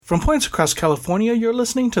From points across California, you're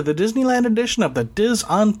listening to the Disneyland edition of the Diz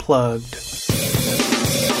Unplugged.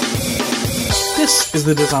 This is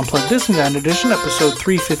the Diz Unplugged Disneyland edition, episode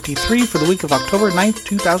 353 for the week of October 9th,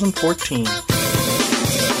 2014.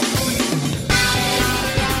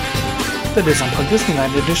 The Diz Unplugged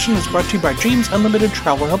Disneyland edition is brought to you by Dreams Unlimited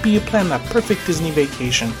Travel, helping you plan that perfect Disney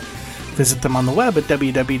vacation. Visit them on the web at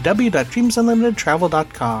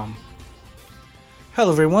www.dreamsunlimitedtravel.com.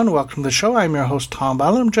 Hello everyone, welcome to the show. I'm your host Tom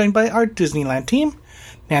Ballard. I'm joined by our Disneyland team,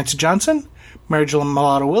 Nancy Johnson, Mary Jo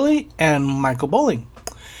Mulatto Willie, and Michael Bowling.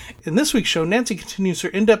 In this week's show, Nancy continues her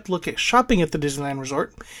in-depth look at shopping at the Disneyland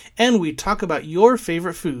Resort, and we talk about your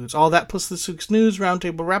favorite foods. All that plus this week's news,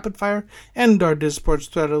 roundtable rapid fire, and our Diz Sports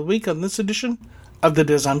thread of the week on this edition of the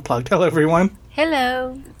Diz Unplugged. Hello everyone.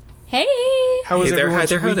 Hello. Hey! How was everyone's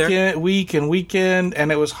weekend? And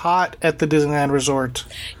it was hot at the Disneyland Resort.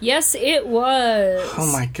 Yes, it was. Oh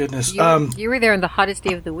my goodness. You were there on the hottest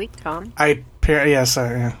day of the week, Tom. Yes,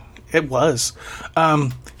 it was.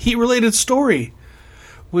 Heat-related story.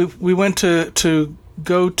 We went to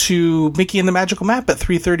go to Mickey and the Magical Map at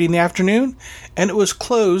 3:30 in the afternoon, and it was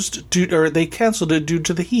closed they canceled it due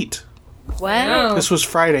to the heat. Wow. This was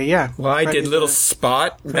Friday, yeah. Why Friday, did little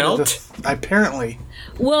Spot melt? Apparently.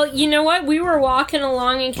 Well, you know what? We were walking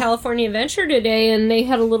along in California Adventure today, and they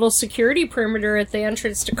had a little security perimeter at the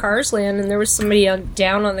entrance to Cars Land, and there was somebody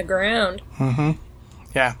down on the ground. Mm-hmm.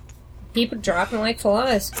 Yeah. People dropping like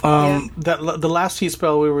flies. The last heat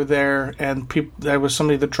spell we were there, and there was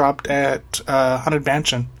somebody that dropped at Haunted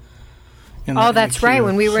Mansion. That's right,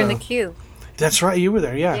 when we were in the queue. That's right, you were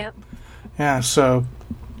there, yeah. Yep. Yeah, so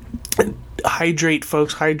hydrate,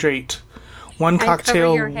 folks, hydrate. One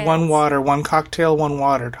cocktail, one water. One cocktail, one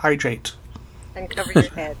water. Hydrate. And cover your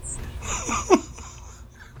heads.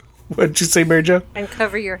 What did you say, Mary Jo? And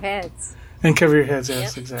cover your heads. And cover your heads,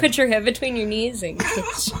 yes, exactly. Put your head between your knees and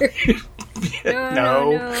kiss your...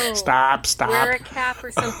 No. Stop. Wear a cap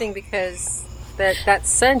or something because that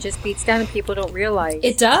sun just beats down and people don't realize.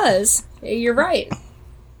 It does. You're right.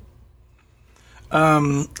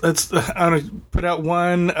 I'm gonna put out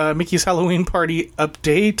one Mickey's Halloween Party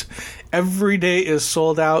update. Every day is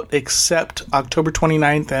sold out except October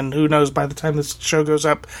 29th, and who knows, by the time this show goes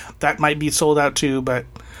up, that might be sold out too, but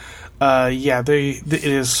it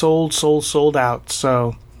is sold out,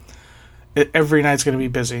 so every night's going to be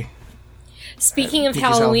busy. Speaking of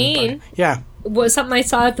Halloween, was something I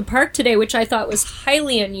saw at the park today, which I thought was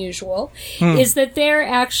highly unusual, is that they're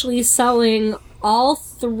actually selling all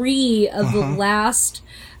three of the last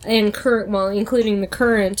and current, including the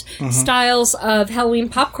current, styles of Halloween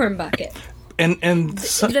popcorn bucket. And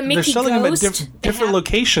they're selling them at different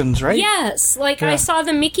locations, right? Yes. I saw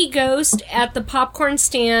the Mickey Ghost at the popcorn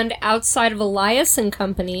stand outside of Elias and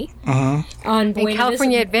Company. In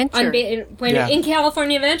California Adventure. In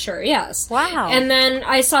California Adventure, yes. Wow. And then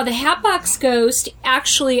I saw the Hatbox Ghost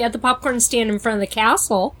actually at the popcorn stand in front of the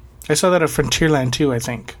castle. I saw that at Frontierland, too, I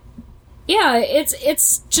think. Yeah,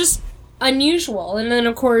 it's just unusual. And then,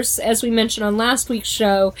 of course, as we mentioned on last week's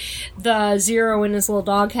show, the Zero in his little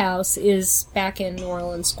doghouse is back in New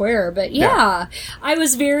Orleans Square. But yeah, I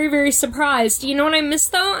was very, very surprised. You know what I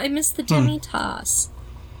missed, though? I missed the Demi Toss.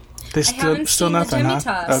 They still nothing,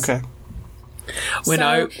 huh? Okay.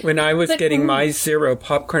 When I was getting my Zero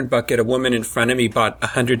popcorn bucket, a woman in front of me bought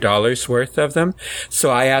 $100 worth of them. So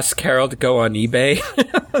I asked Carol to go on eBay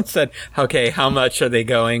and said, okay, how much are they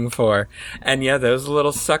going for? And yeah, those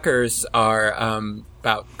little suckers are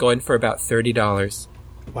going for about $30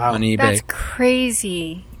 on eBay. That's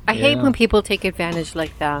crazy. I hate when people take advantage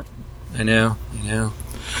like that. I know. Yeah.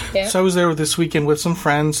 So I was there this weekend with some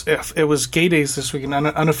friends. It was Gay Days this weekend,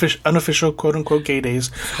 unofficial quote-unquote Gay Days.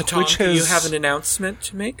 Tom, do you have an announcement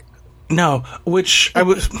to make? No,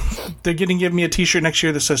 they're going to give me a t-shirt next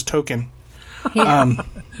year that says Token. Yeah.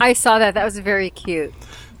 I saw that. That was very cute.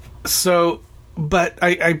 So, but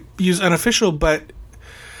I use unofficial, but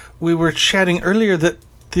we were chatting earlier that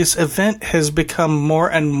this event has become more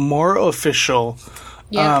and more official.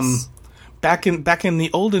 Yes. Back in the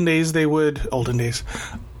olden days, they'd have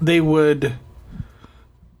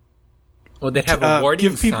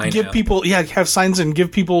awarding have signs and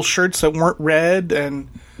give people shirts that weren't red and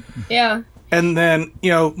then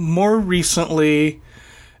more recently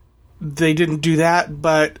they didn't do that,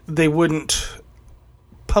 but they wouldn't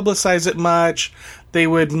publicize it much. They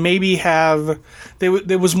would maybe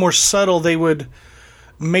it was more subtle. They would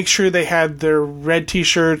make sure they had their red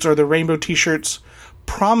t-shirts or the rainbow t-shirts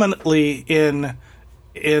prominently in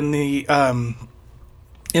the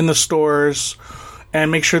stores, and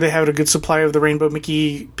make sure they had a good supply of the Rainbow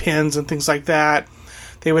Mickey pins and things like that.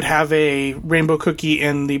 They would have a rainbow cookie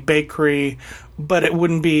in the bakery, but it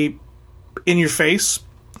wouldn't be in your face.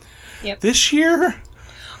 Yep. This year,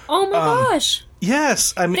 oh my gosh!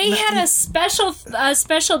 Yes, I mean they had a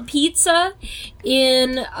special pizza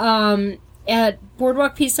in at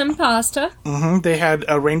Boardwalk Pizza and Pasta. Mm-hmm. They had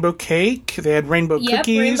a rainbow cake. They had rainbow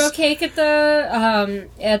cookies. Rainbow cake at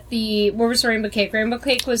the where was the rainbow cake? Rainbow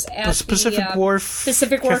cake was at the Pacific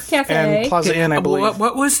Wharf Cafe and Plaza Inn, I believe.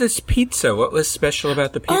 What was this pizza? What was special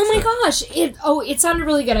about the pizza? Oh my gosh! It sounded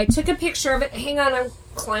really good. I took a picture of it. Hang on, I'm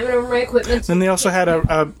climbing over my equipment. Then they also had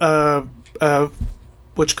a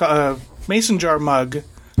mason jar mug.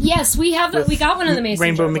 Yes, we have. We got one of the mason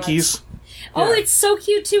rainbow jar Mickeys. mugs. Oh, it's so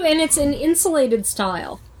cute too, and it's an insulated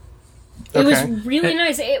style. It was really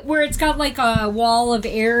nice. Where it's got like a wall of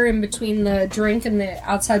air in between the drink and the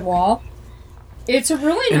outside wall. It's a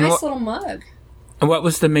really nice little mug. And what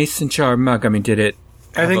was the mason jar mug? I mean, did it?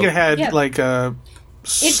 I think it had like a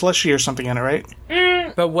slushy or something in it, right?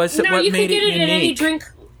 But was it what made it unique? No, you could get it in any drink.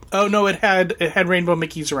 Oh no, it had rainbow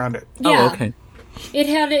Mickeys around it. Yeah. Oh, okay. It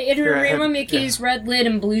had rainbow Mickeys, red lid,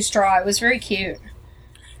 and blue straw. It was very cute.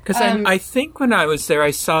 Because I think when I was there, I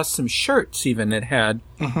saw some shirts even that had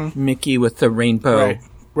Mickey with the rainbow in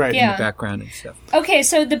the background and stuff. Okay,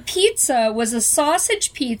 so the pizza was a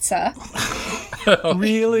sausage pizza.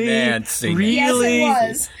 Really? Fancy. Really?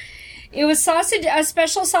 Yes, it was. It was a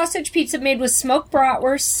special sausage pizza made with smoked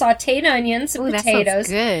bratwurst, sautéed onions and potatoes,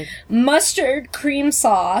 good. Mustard cream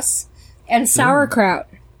sauce, and sauerkraut.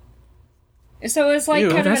 So it was like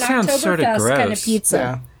kind of an Oktoberfest kind of pizza.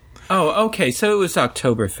 Yeah. Oh, okay. So it was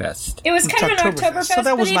Oktoberfest. It was kind of an Oktoberfest, so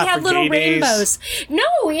that was but it not had for little gay rainbows. days.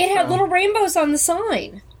 No, it had little rainbows on the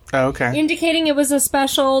sign. Oh, okay. Indicating it was a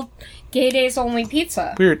special gay days only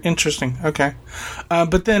pizza. Weird. Interesting. Okay.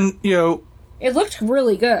 But then, it looked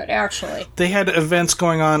really good, actually. They had events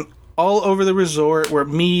going on all over the resort where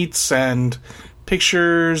meets and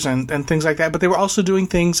pictures and things like that. But they were also doing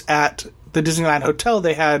things at the Disneyland Hotel.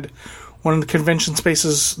 They had one of the convention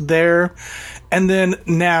spaces there. And then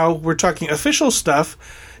now we're talking official stuff.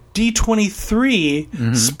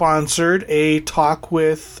 D23 sponsored a talk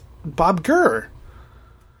with Bob Gurr.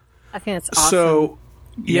 I think that's awesome. So,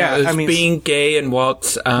 yeah, it was being gay in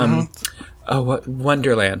Walt's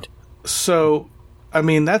Wonderland. So, I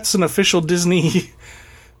mean, that's an official Disney,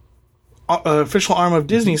 official arm of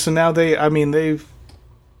Disney. So now they've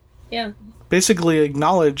basically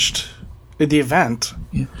acknowledged the event.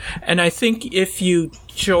 Yeah. And I think if you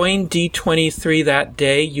joined D23 that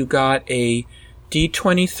day, you got a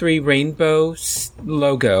D23 rainbow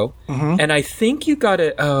logo, and I think you got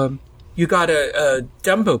a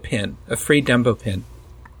Dumbo pin, a free Dumbo pin.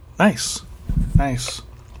 Nice.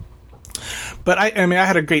 But I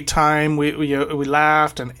had a great time. We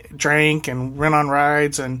laughed and drank and went on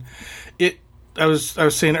rides, and I was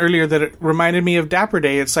saying earlier that it reminded me of Dapper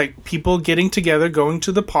Day. It's like people getting together, going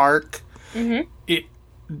to the park.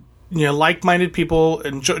 Like-minded people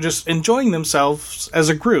and just enjoying themselves as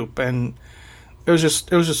a group, and it was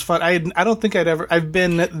just fun. I don't think I've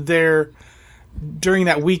been there during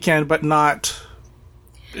that weekend, but not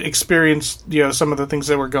experienced some of the things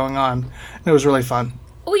that were going on. It was really fun.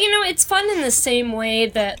 Well, it's fun in the same way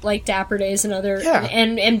that like Dapper Days and other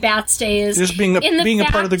and Bats Days, just being a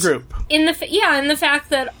part of the group. In the fact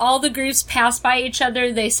that all the groups pass by each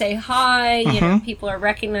other, they say hi. People are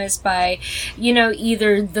recognized by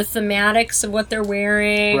either the thematics of what they're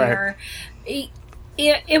wearing, or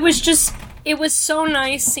it was so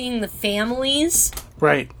nice seeing the families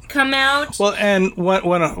come out. Well, and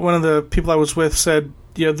one of the people I was with said,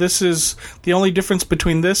 this is the only difference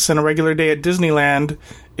between this and a regular day at Disneyland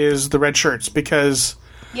is the red shirts, because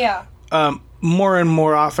more and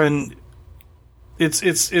more often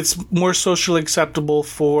it's more socially acceptable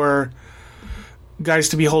for guys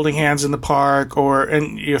to be holding hands in the park,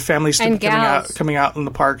 and families to be coming out in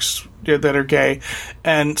the parks that are gay,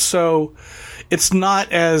 and so it's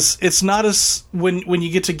not as when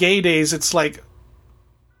you get to gay days, it's like,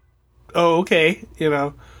 oh, okay,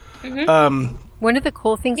 One of the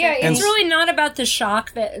cool things, it's really not about the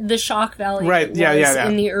shock value, right?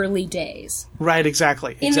 In the early days, right?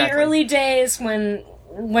 Exactly. In the early days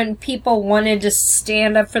when people wanted to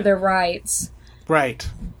stand up for their rights, right?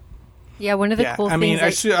 Yeah, one of the cool things.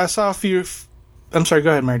 I saw a few. I'm sorry. Go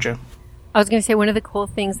ahead, Mary Jo. I was going to say one of the cool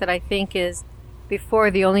things that I think is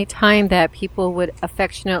before the only time that people would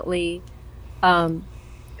affectionately,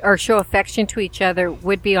 or show affection to each other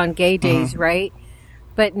would be on gay days, right?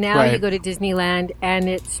 But now you go to Disneyland and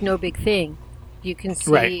it's no big thing. You can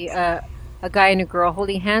see a guy and a girl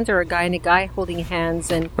holding hands, or a guy and a guy holding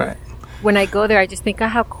hands. And when I go there, I just think,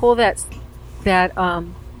 how cool that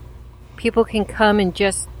people can come and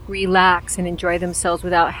just relax and enjoy themselves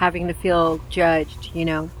without having to feel judged,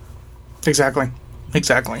 Exactly.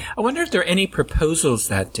 I wonder if there are any proposals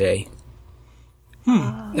that day.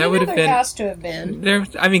 That would have been. There has to have been. There,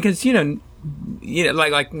 I mean, because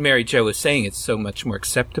like Mary Jo was saying, it's so much more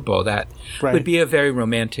acceptable. That would be a very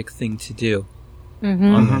romantic thing to do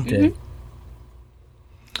on that day.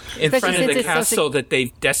 In front of the castle that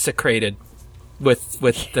they've desecrated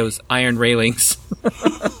with those iron railings.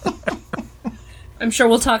 I'm sure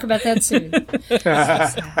we'll talk about that soon.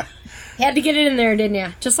 Had to get it in there, didn't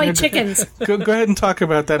you? Just like chickens. Go ahead and talk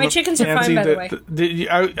about that. My chickens are fine, by the way.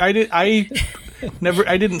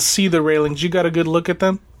 I didn't see the railings. You got a good look at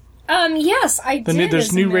them? Yes, I did.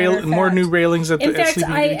 There's more new railings at the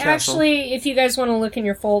Sleeping Beauty Castle. Actually, if you guys want to look in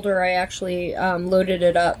your folder, I actually loaded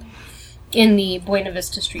it up in the Buena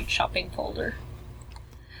Vista Street shopping folder.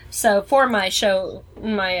 So for my show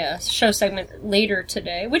segment later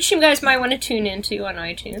today, which you guys might want to tune into on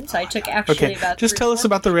iTunes, I took about. Just tell us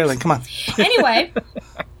about the railing. Come on. Anyway,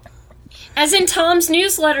 as in Tom's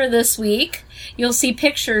newsletter this week, you'll see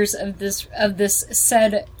pictures of this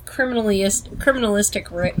said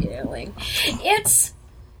criminalistic railing.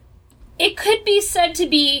 It could be said to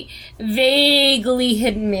be vaguely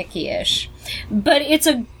hidden Mickey-ish, but it's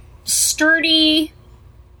a sturdy,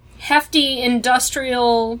 hefty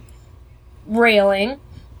industrial railing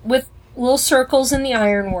with little circles in the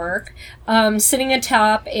ironwork, sitting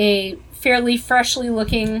atop a fairly freshly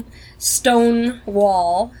looking stone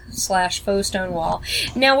wall / faux stone wall.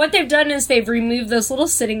 Now what they've done is they've removed those little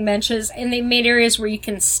sitting benches and they've made areas where you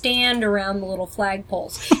can stand around the little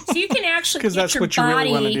flagpoles. So you can actually get that's your what body,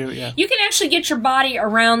 you really want to do, yeah. You can actually get your body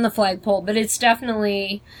around the flagpole, but it's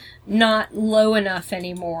definitely not low enough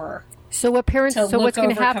anymore. So what's going to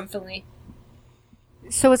happen?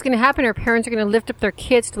 So what's going to happen? Our parents are going to lift up their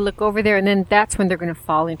kids to look over there, and then that's when they're going to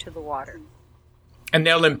fall into the water. And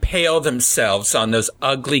they'll impale themselves on those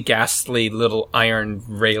ugly, ghastly little iron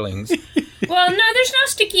railings. Well, no, there's no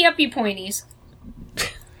sticky uppy pointies.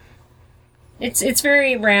 It's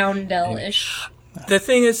very roundel-ish. The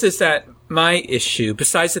thing is that my issue,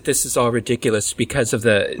 besides that this is all ridiculous because of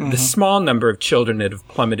the small number of children that have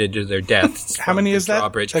plummeted to their deaths. How many is that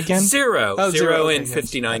drawbridge. again? Zero. Oh, zero in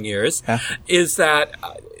 59 years. Yeah. Is that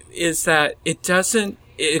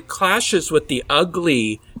it clashes with the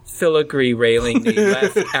ugly filigree railing they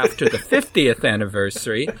left after the 50th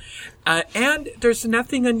anniversary. And there's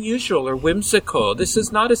nothing unusual or whimsical. This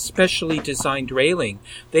is not a specially designed railing.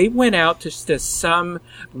 They went out to some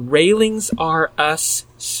Railings R Us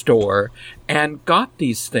store and got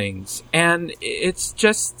these things. And it's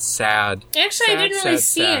just sad. Actually, I didn't really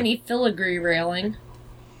see any filigree railing.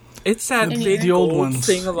 It's that big the old gold ones.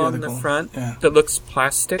 thing along the front that looks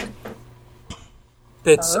plastic.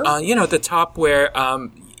 That's, the top where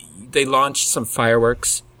they launched some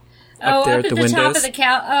fireworks. Up there up at the windows. top of the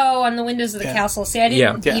on the windows of the castle. See, I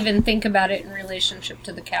didn't even think about it in relationship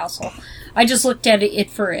to the castle. I just looked at it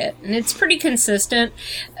for it, and it's pretty consistent.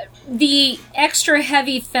 The extra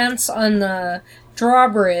heavy fence on the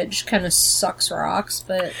drawbridge kind of sucks rocks,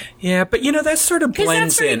 but that sort of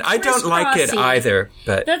blends in. I don't like it either,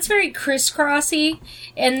 but that's very crisscrossy,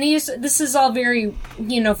 and this is all very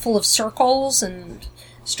full of circles and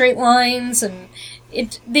straight lines and.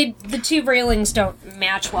 The two railings don't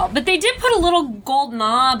match well, but they did put a little gold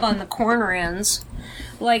knob on the corner ends,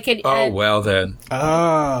 like it. Well then.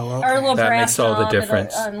 Oh, okay. Or a little that brass makes all the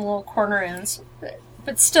difference on the little corner ends,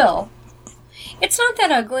 but still, it's not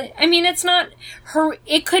that ugly. I mean, it's not.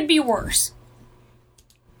 It could be worse.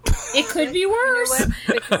 It could be worse.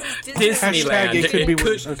 Disneyland. It could be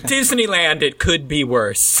worse. Okay. Disneyland. It could be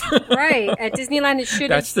worse. Right at Disneyland, it should.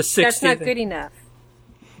 That's the 60th. That's not good enough.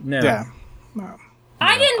 No. Yeah. No.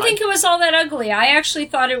 I didn't think it was all that ugly. I actually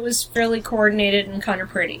thought it was fairly coordinated and kind of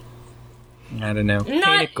pretty. I don't know.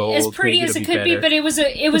 Not it gold, as pretty as it could be, but it was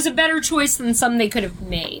a better choice than some they could have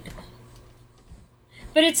made.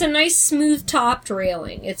 But it's a nice smooth topped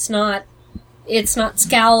railing. It's not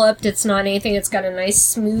scalloped, it's not anything. It's got a nice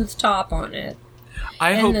smooth top on it.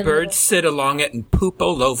 I hope birds sit along it and poop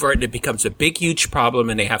all over it and it becomes a big huge problem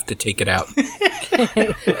and they have to take it out.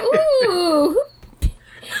 Ooh.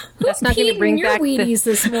 That's not going to bring back Wheaties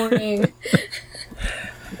this morning.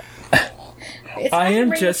 It's not going to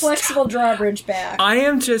bring the flexible drawbridge back. I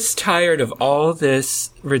am just tired of all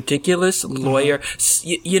this ridiculous lawyer,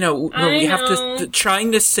 where we have to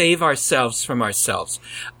trying to save ourselves from ourselves.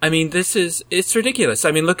 I mean, it's ridiculous.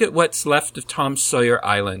 I mean, look at what's left of Tom Sawyer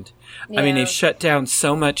Island. Yeah. I mean, they've shut down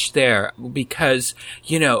so much there because,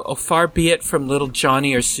 far be it from little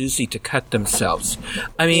Johnny or Susie to cut themselves.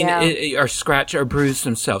 I mean, or scratch or bruise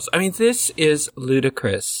themselves. I mean, this is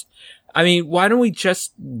ludicrous. I mean, why don't we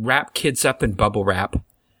just wrap kids up in bubble wrap,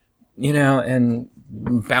 and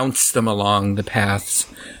bounce them along the paths?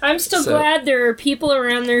 I'm still glad there are people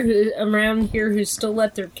around here who still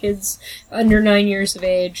let their kids under 9 years of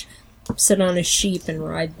age sit on a sheep and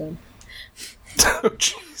ride them. Oh,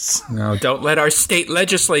 jeez. No, don't let our state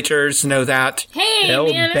legislatures know that. Hey,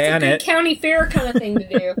 they'll man, that's a good county fair kind of thing to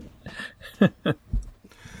do.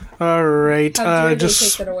 All right. How dare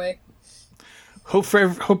just take that away?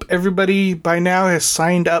 Hope everybody by now has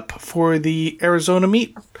signed up for the Arizona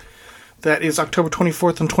meet. That is October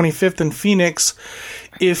 24th and 25th in Phoenix.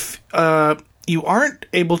 If you aren't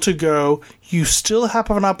able to go, you still have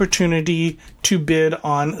an opportunity to bid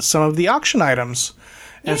on some of the auction items.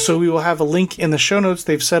 And so we will have a link in the show notes.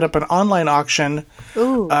 They've set up an online auction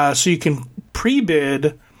so you can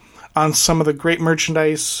pre-bid on some of the great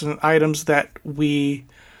merchandise and items that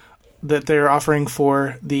they're offering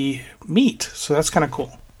for the meet. So that's kind of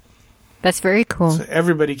cool. That's very cool. So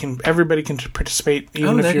everybody can participate,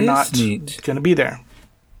 even if you're not going to be there.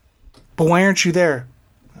 But why aren't you there?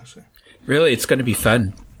 Really, it's going to be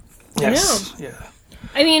fun. Yes. I know. Yeah.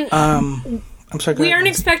 I mean, I'm sorry. We aren't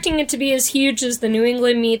expecting it to be as huge as the New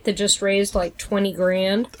England meet that just raised like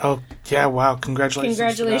 $20,000. Oh yeah! Wow! Congratulations!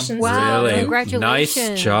 Wow! Really? Congratulations!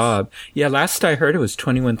 Nice job. Yeah, last I heard it was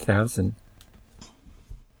 21,000.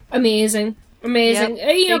 Amazing.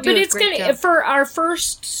 Yep. But it's gonna for our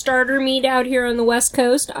first starter meet out here on the West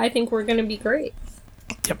Coast. I think we're gonna be great.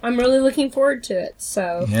 Yep. I'm really looking forward to it.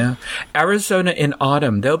 So yeah, Arizona in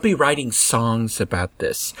autumn. They'll be writing songs about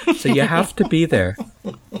this, so you have to be there.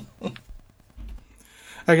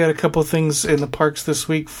 I got a couple things in the parks this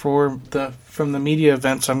week from the media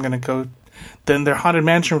events. I'm going to go. Then they're Haunted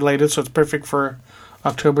Mansion related, so it's perfect for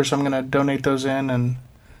October. So I'm going to donate those in, and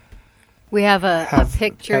we have a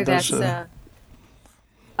picture that's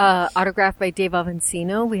autographed by Dave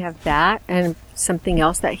Avancino. We have that and something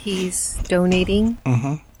else that he's donating.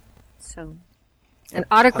 Mm-hmm. So an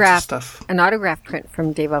autograph print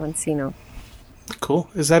from Dave Avancino. Cool.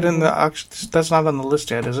 Is that in the auction? That's not on the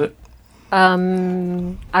list yet, is it? I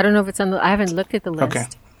don't know if it's on I haven't looked at the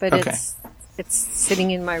list, but it's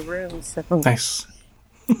sitting in my room. So nice.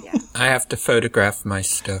 Yeah. I have to photograph my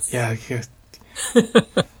stuff. Yeah.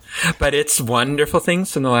 But it's wonderful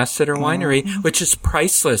things from the Lasseter Winery, which is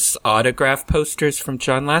priceless autograph posters from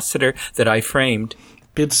John Lasseter that I framed.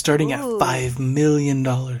 Bid starting at $5 million.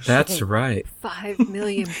 That's right. $5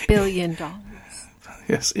 million billion.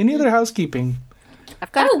 Yes. Any other housekeeping?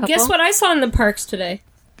 I've got a couple. Guess what I saw in the parks today?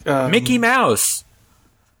 Mickey Mouse.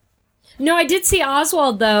 No, I did see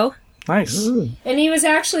Oswald, though. Nice. Ooh. And he was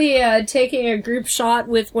actually taking a group shot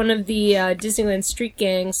with one of the Disneyland street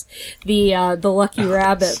gangs, the Lucky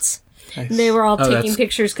Rabbits. Nice. And they were all taking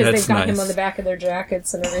pictures because they've got him on the back of their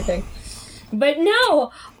jackets and everything. But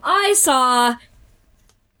no, I saw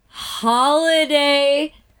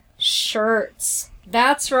holiday shirts.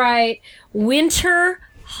 That's right. Winter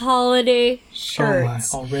holiday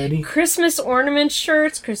shirts. Oh my, already? Christmas ornament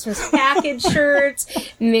shirts, Christmas package shirts,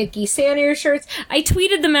 Mickey Santa shirts. I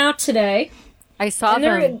tweeted them out today. I saw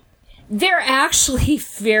them. They're actually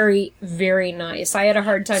very, very nice. I had a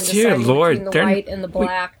hard time deciding between the white and the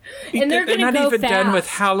black. And they're not even done with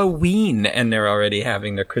Halloween, and they're already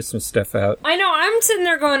having their Christmas stuff out. I know. I'm sitting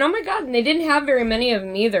there going, oh my God. And they didn't have very many of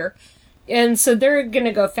them either. And so they're going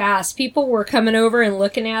to go fast. People were coming over and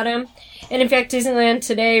looking at them. And in fact, Disneyland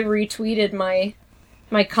today retweeted my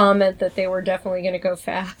comment that they were definitely going to go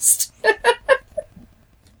fast.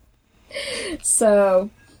 So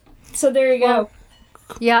there you go.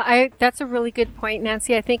 Yeah, that's a really good point,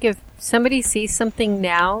 Nancy. I think if somebody sees something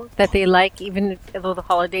now that they like, even though the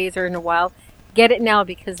holidays are in a while, get it now,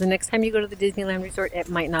 because the next time you go to the Disneyland Resort, it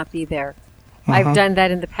might not be there. Uh-huh. I've done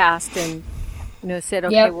that in the past and said,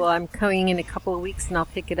 okay, well, I'm coming in a couple of weeks and I'll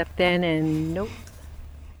pick it up then, and nope.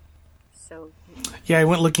 So. Yeah, I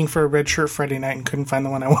went looking for a red shirt Friday night and couldn't find the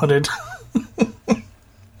one I wanted.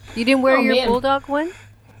 You didn't wear your Bulldog one?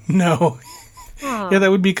 No. Oh. Yeah,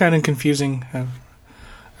 that would be kind of confusing.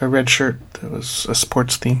 A red shirt that was a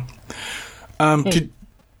sports theme. Did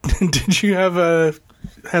you have a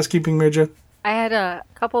housekeeping, Mirja? I had a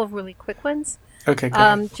couple of really quick ones. Okay, go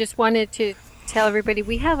ahead. Just wanted to tell everybody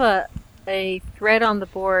we have a thread on the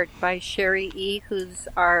board by Sherry E., who's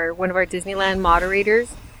one of our Disneyland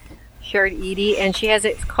moderators, Sherry Edie, and she has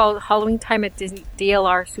it's called Halloween Time at Disney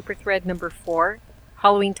DLR Super Thread number 4.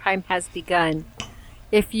 Halloween Time has begun.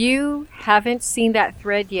 If you haven't seen that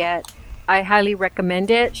thread yet, I highly recommend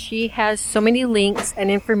it. She has so many links and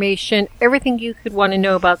information, everything you could want to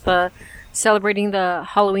know about celebrating the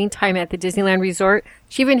Halloween time at the Disneyland Resort.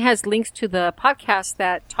 She even has links to the podcast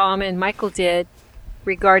that Tom and Michael did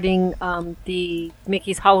regarding the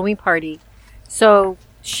Mickey's Halloween party. So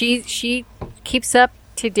she keeps up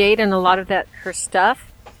to date on a lot of her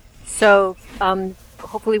stuff. So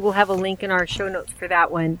hopefully we'll have a link in our show notes for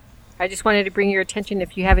that one. I just wanted to bring your attention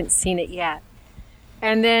if you haven't seen it yet.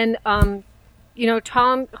 And then,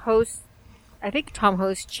 Tom hosts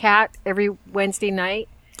chat every Wednesday night.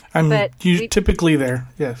 I'm typically there,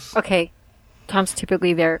 yes. Okay. Tom's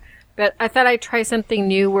typically there. But I thought I'd try something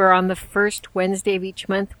new where on the first Wednesday of each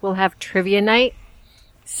month we'll have trivia night.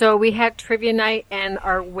 So we had trivia night and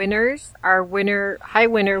our high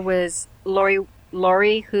winner was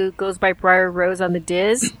Lori, who goes by Briar Rose on the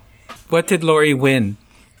Diz. What did Lori win?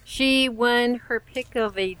 She won her pick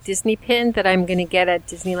of a Disney pin that I'm going to get at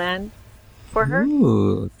Disneyland for her.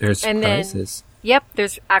 Ooh, there's prizes. Yep,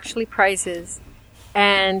 there's actually prizes.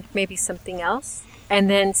 And maybe something else. And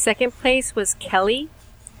then second place was Kelly.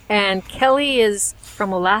 And Kelly is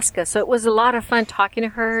from Alaska, so it was a lot of fun talking to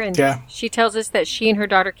her. And she tells us that she and her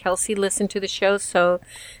daughter Kelsey listen to the show. So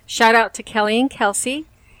shout out to Kelly and Kelsey.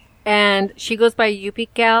 And she goes by Yupik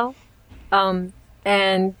Gal. And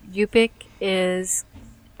Yupik is...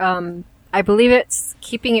 I believe it's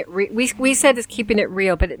keeping it real. We said it's keeping it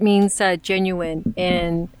real, but it means genuine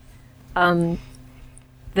in the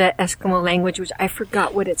Eskimo language, which I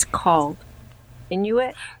forgot what it's called.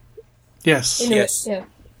 Inuit? Yes. Inuit, yes. Yeah.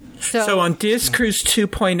 So on Diz Cruise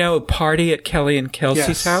 2.0, party at Kelly and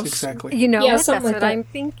Kelsey's house? Exactly. That's what I'm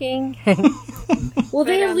thinking. Well,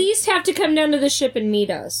 they at least have to come down to the ship and meet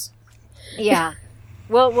us. Yeah.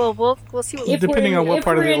 Well, we'll see. Depending on what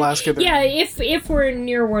part of Alaska they're in. Yeah, if we're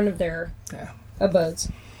near one of their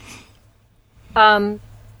abodes. I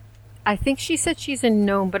think she said she's in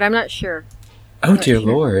Nome, but I'm not sure. Oh dear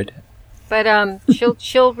Lord! But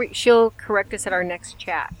she'll correct us at our next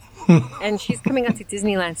chat. And she's coming out to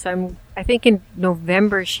Disneyland, so I think in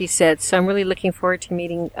November she said. So I'm really looking forward to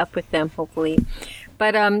meeting up with them, hopefully.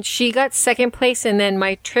 But she got second place, and then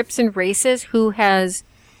my Trips and Races, who has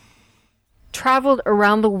traveled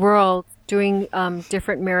around the world doing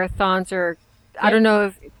different marathons, or I don't know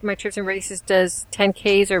if my Trips and Races does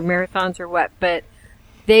 10Ks or marathons or what, but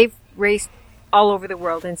they've raced all over the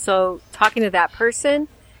world. And so talking to that person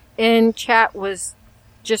in chat was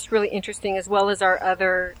just really interesting, as well as our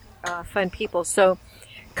other fun people. So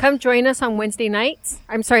come join us on Wednesday nights.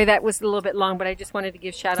 I'm sorry that was a little bit long, but I just wanted to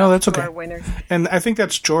give shout out to our winners. And I think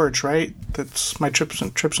that's George, right? That's my Trips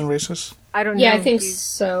and Races. I don't know. Yeah, I think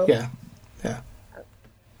so. Yeah.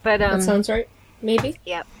 But that sounds right. Maybe.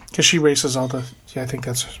 Yep. Because she races all the. Yeah, I think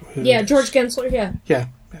that's. George Gensler. Yeah.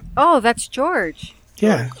 Oh, that's George.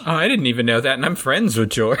 Yeah. Oh, I didn't even know that, and I'm friends with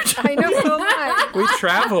George. I know so much. We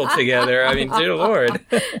travel together. I mean, dear Lord.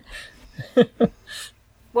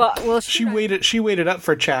 Well, she waited up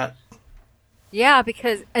for chat. Yeah,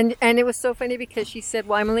 because and it was so funny because she said,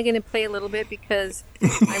 "Well, I'm only going to play a little bit because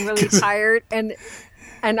I'm really tired," and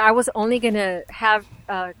I was only going to have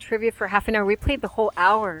trivia for half an hour. We played the whole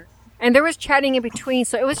hour, and there was chatting in between,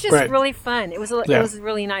 so it was just really fun. It was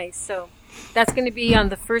really nice. So that's going to be on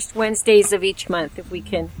the first Wednesdays of each month. If we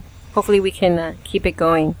can, hopefully, we can keep it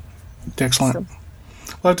going. Excellent. So.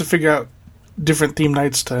 We'll have to figure out different theme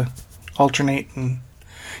nights to alternate and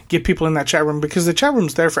get people in that chat room, because the chat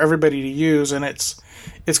room's there for everybody to use, and it's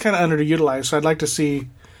kind of underutilized. So I'd like to see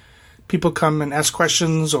people come and ask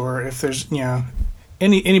questions, or if there's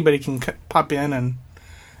anybody can pop in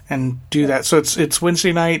and do that. So it's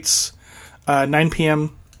Wednesday nights, 9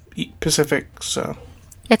 p.m. Pacific. So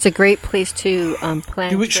it's a great place to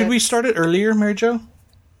plan. Should we start it earlier, Mary Jo?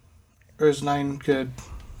 Or is 9 good?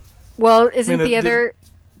 Well, isn't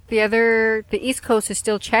the East Coast is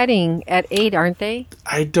still chatting at 8, aren't they?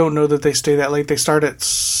 I don't know that they stay that late. They start at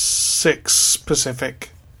 6 Pacific.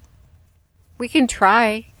 We can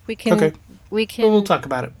try. We can. Okay. We can. We'll talk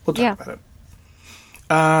about it. About it.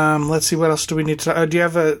 Let's see. What else do we need to? Do you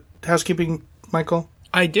have a housekeeping, Michael?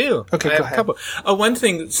 I do. Okay, go ahead. One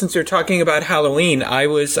thing, since you're talking about Halloween, I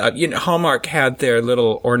was, Hallmark had their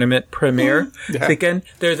little ornament premiere weekend.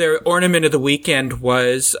 Their ornament of the weekend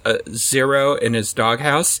was Zero in his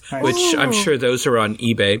doghouse, which I'm sure those are on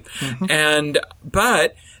eBay. Mm-hmm.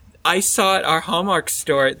 But I saw at our Hallmark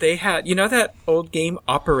store, they had, that old game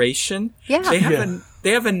Operation? Yeah.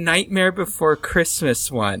 They have a Nightmare Before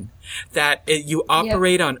Christmas one that you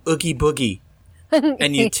operate on Oogie Boogie.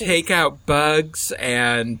 And you take out bugs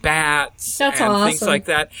and bats and things like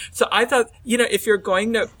that. So I thought, if you're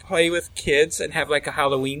going to play with kids and have like a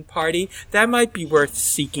Halloween party, that might be worth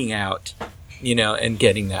seeking out, and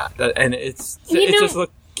getting that. And it just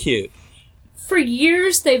looked cute. For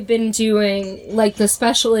years, they've been doing like the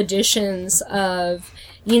special editions of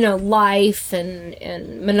Life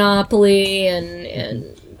and Monopoly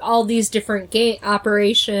and all these different game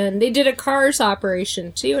operation. They did a Cars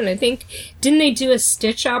operation too, and I think, didn't they do a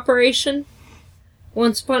Stitch operation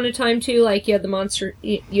once upon a time too? Like you had the monster,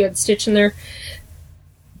 you had Stitch in there.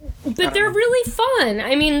 But they're really fun.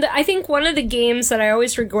 I mean, I think one of the games that I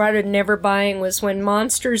always regretted never buying was when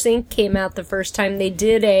Monsters, Inc. came out the first time. They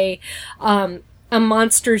did a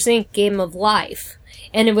Monsters, Inc. game of life.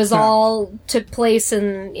 And it was all took place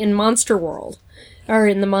in Monster World. Or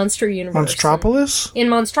in the Monster Universe. Monstropolis? In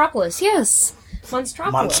Monstropolis, yes.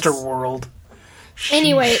 Monstropolis. Monster World. Sheesh.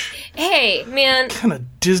 Anyway, hey, man. What kind of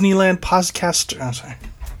Disneyland podcast? I'm sorry.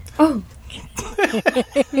 Oh.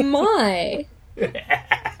 My.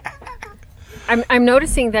 I'm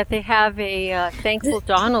noticing that they have a Thankful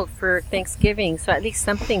Donald for Thanksgiving, so at least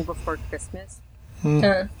something before Christmas.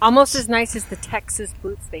 Almost as nice as the Texas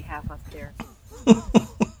boots they have up there.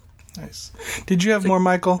 Nice. Did you have more,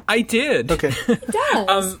 Michael? I did. Okay. It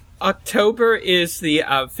does. October is the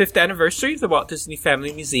 5th anniversary of the Walt Disney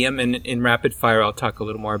Family Museum, and in Rapid Fire I'll talk a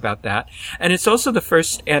little more about that. And it's also the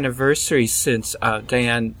first anniversary since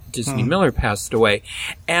Diane Disney Miller passed away.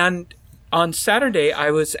 And on Saturday, I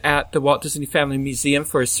was at the Walt Disney Family Museum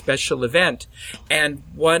for a special event, and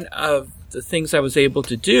one of the things I was able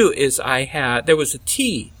to do is there was a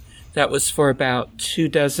tea that was for about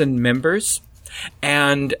 24 members.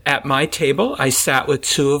 And at my table, I sat with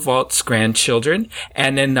 2 of Walt's grandchildren,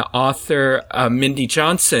 and then the author, Mindy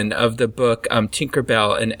Johnson, of the book,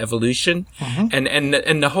 Tinkerbell and Evolution.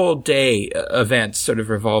 And the whole day event sort of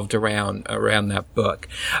revolved around that book.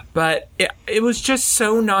 But it was just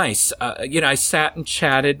so nice. I sat and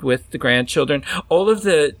chatted with the grandchildren. All of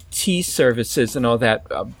the tea services and all that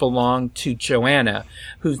belong to Joanna,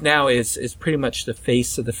 who now is pretty much the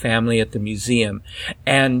face of the family at the museum.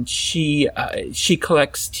 And she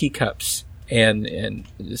collects teacups and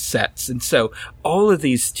sets. And so all of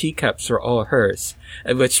these teacups are all hers,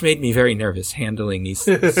 which made me very nervous handling these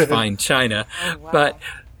fine china. Oh, wow.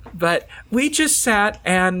 But we just sat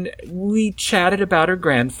and we chatted about her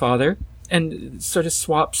grandfather and sort of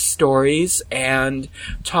swapped stories and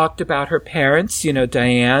talked about her parents,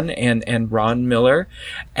 Diane and Ron Miller.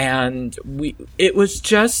 And it was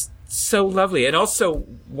just so lovely. And also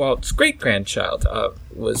Walt's great-grandchild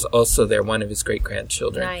was also there, one of his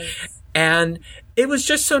great-grandchildren. Nice. And it was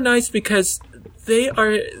just so nice because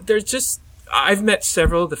I've met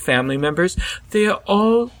several of the family members. They are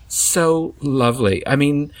all so lovely. I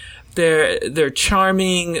mean, they're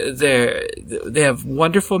charming. They have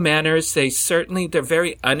wonderful manners. They're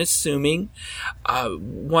very unassuming.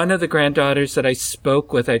 One of the granddaughters that I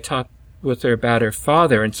spoke with, I talked with her about her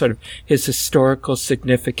father and sort of his historical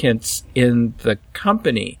significance in the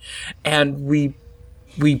company. And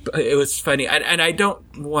it was funny. And I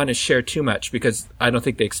don't want to share too much because I don't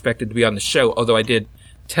think they expected to be on the show, although I did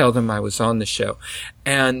tell them I was on the show.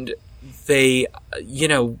 And they,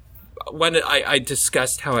 when I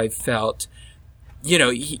discussed how I felt,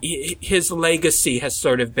 his legacy has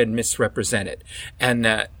sort of been misrepresented, and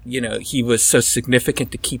that, he was so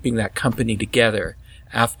significant to keeping that company together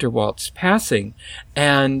after Walt's passing.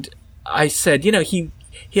 And I said, he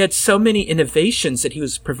had so many innovations that he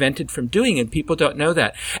was prevented from doing, and people don't know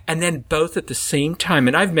that. And then both at the same time,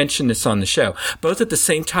 and I've mentioned this on the show, both at the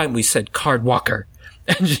same time we said Card Walker.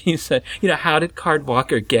 And she said, how did Card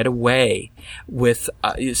Walker get away with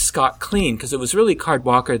Scott Clean? Because it was really Card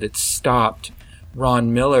Walker that stopped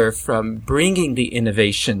Ron Miller from bringing the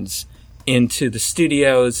innovations into the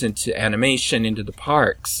studios, into animation, into the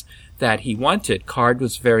parks that he wanted. Card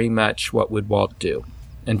was very much what would Walt do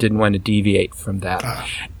and didn't want to deviate from that.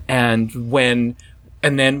 And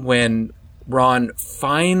then when Ron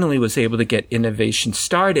finally was able to get innovation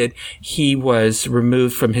started, he was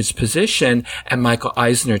removed from his position, and Michael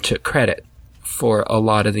Eisner took credit for a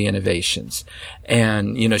lot of the innovations.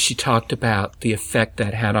 And, she talked about the effect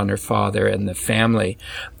that had on her father and the family.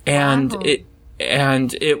 And wow.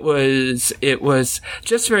 It was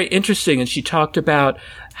just very interesting. And she talked about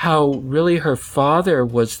how really her father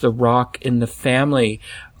was the rock in the family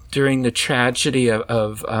during the tragedy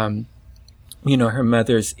of her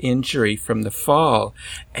mother's injury from the fall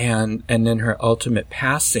and then her ultimate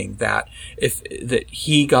passing, that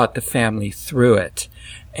he got the family through it.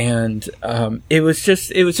 And, it was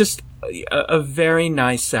just a very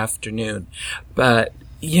nice afternoon. But,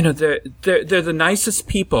 they're the nicest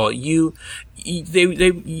people.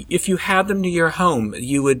 If you had them to your home,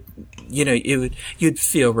 you'd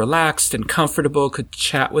feel relaxed and comfortable, could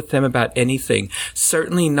chat with them about anything.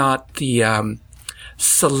 Certainly not the,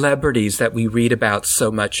 celebrities that we read about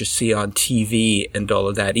so much or see on TV and all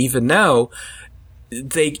of that, even though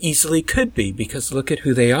they easily could be, because look at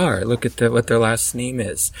who they are. Look at what their last name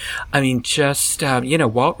is. I mean, just, Walt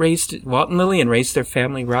and Lillian raised their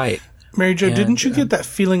family right. Mary Jo, didn't you get that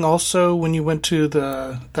feeling also when you went to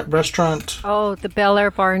that restaurant? Oh, the Bel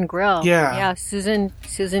Air Bar and Grill. Yeah. Yeah,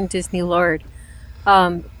 Susan Disney Lord.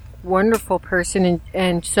 Wonderful person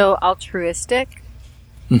and so altruistic.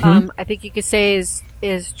 Mm-hmm. I think you could say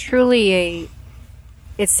is truly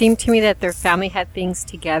it seemed to me that their family had things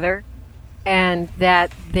together, and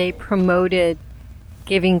that they promoted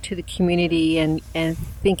giving to the community and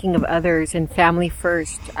thinking of others and family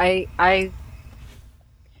first. I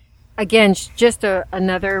again, just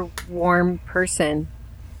another warm person.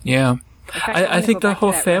 Yeah. I think the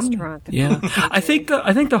whole family. Yeah, I think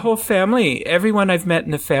the whole family. Everyone I've met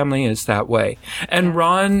in the family is that way. And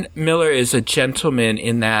Ron Miller is a gentleman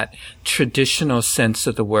in that traditional sense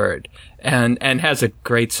of the word, and has a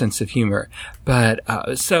great sense of humor. But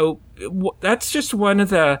that's just one of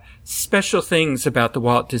the special things about the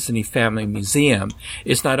Walt Disney Family Museum,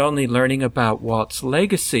 is not only learning about Walt's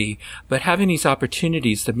legacy, but having these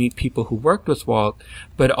opportunities to meet people who worked with Walt,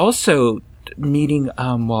 but also meeting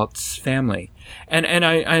Walt's family. And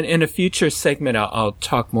I in a future segment I'll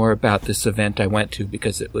talk more about this event I went to,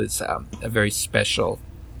 because it was a very special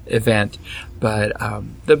event. But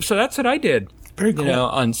so that's what I did. Very cool.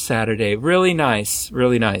 On Saturday. Really nice.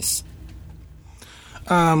 Really nice.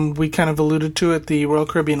 We kind of alluded to it, the Royal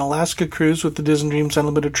Caribbean Alaska cruise with the Disney Dreams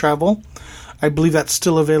Unlimited Travel. I believe that's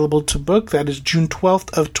still available to book. That is June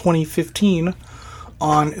 12th of 2015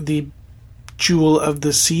 on the Jewel of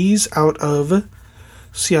the Seas out of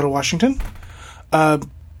Seattle, Washington.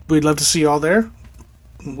 We'd love to see you all there.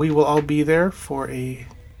 We will all be there for a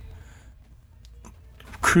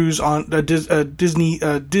cruise on a Disney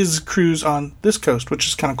Diz cruise on this coast, which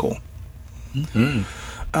is kind of cool.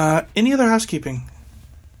 Mm-hmm. Any other housekeeping?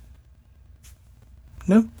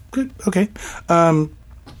 No? Good. Okay. Tony's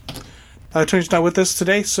not with us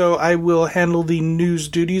today, so I will handle the news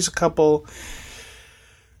duties. A couple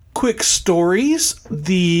quick stories.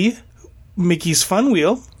 The Mickey's Fun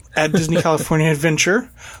Wheel at Disney California Adventure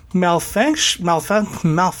malfunctioned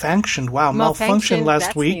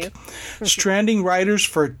last week, stranding riders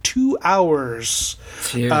for 2 hours.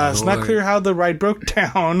 It's not clear how the ride broke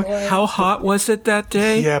down. How hot was it that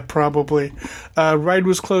day? Yeah, probably. Ride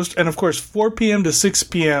was closed, and of course 4 p.m. to 6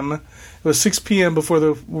 p.m. It was 6 p.m. before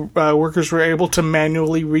the workers were able to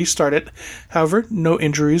manually restart it. However, no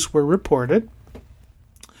injuries were reported.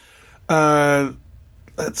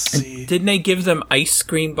 Let's see. Didn't they give them ice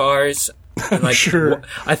cream bars? Sure.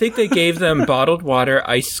 I think they gave them bottled water,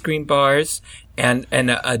 ice cream bars, and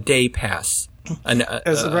a day pass.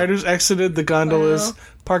 As the riders exited the gondolas,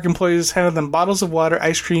 park employees handed them bottles of water,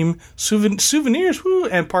 ice cream, souvenirs,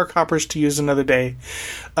 and park hoppers to use another day.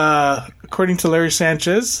 According to Larry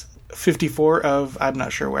Sanchez, 54 of I'm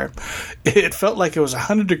not sure where, it felt like it was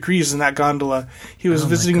 100 degrees in that gondola. He was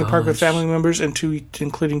visiting the park with family members,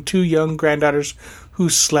 including 2 young granddaughters who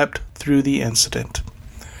slept through the incident.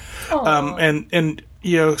 And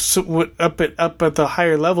so up at the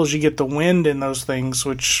higher levels, you get the wind in those things,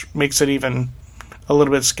 which makes it even a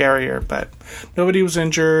little bit scarier. But nobody was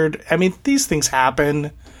injured. I mean, these things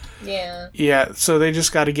happen. Yeah. Yeah. So they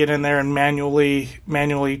just got to get in there and manually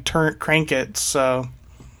crank it. So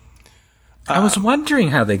I was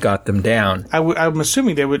wondering how they got them down. I'm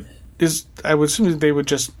assuming they would. I would assume they would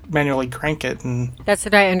just manually crank it, and that's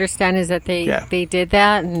what I understand is that they did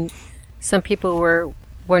that, and some people were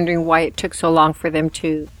wondering why it took so long for them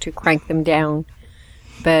to crank them down.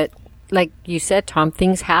 But like you said, Tom,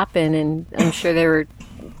 things happen, and I'm sure they were.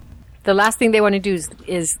 The last thing they want to do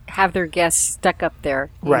is have their guests stuck up there.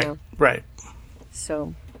 Right.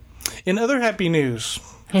 So, in other happy news,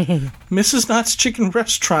 Mrs. Knott's Chicken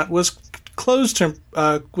Restaurant was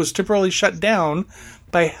temporarily shut down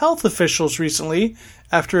by health officials recently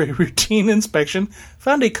after a routine inspection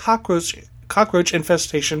found a cockroach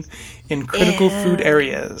infestation in critical food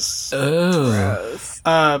areas. Oh.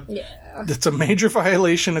 It's a major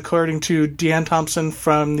violation, according to Deanne Thompson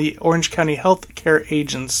from the Orange County Health Care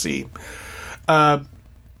Agency.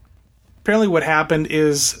 Apparently what happened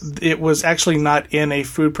is it was actually not in a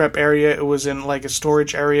food prep area. It was in like a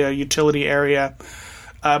storage area, utility area.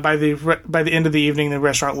 By the end of the evening, the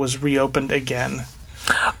restaurant was reopened again.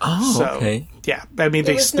 Oh, so, okay. Yeah, I mean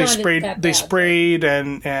they sprayed and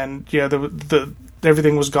the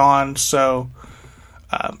everything was gone. So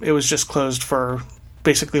it was just closed for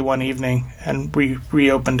basically one evening and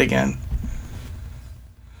reopened again.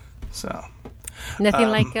 So nothing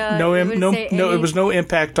like it was no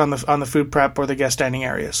impact on the food prep or the guest dining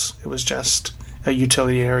areas. It was just a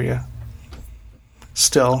utility area.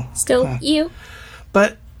 Still you.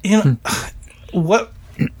 But, what...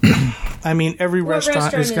 I mean, every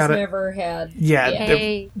restaurant has got never had.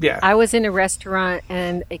 Yeah. I was in a restaurant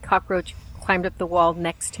and a cockroach climbed up the wall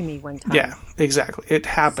next to me one time. Yeah, exactly. It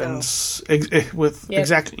happens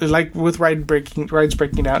exactly like with rides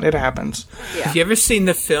breaking down. It happens. Yeah. Have you ever seen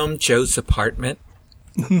the film Joe's Apartment?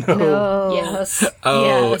 No. Yes.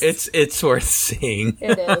 Oh, yes. It's worth seeing.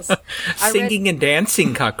 It is. Singing and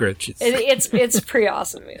dancing cockroaches. It's a pretty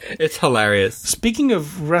awesome movie. It's hilarious. Speaking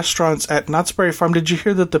of restaurants at Knott's Berry Farm, did you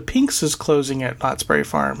hear that the Pink's is closing at Knott's Berry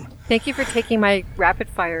Farm? Thank you for taking my rapid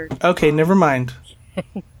fire. Okay, never mind.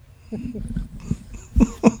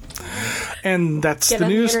 And that's the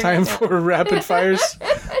news time for rapid fires.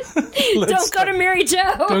 Don't go to Mary Jo.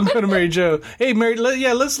 Don't go to Mary Jo. Hey, Mary.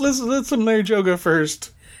 Let's let Mary Jo go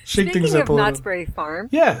first. Shake things up a little. Speaking of Knott's Berry Farm.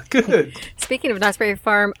 Yeah, good. Speaking of Knott's Berry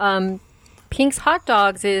Farm, Pink's Hot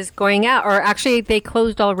Dogs is going out, or actually they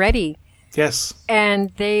closed already. Yes.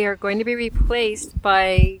 And they are going to be replaced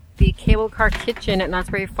by the Cable Car Kitchen at Knott's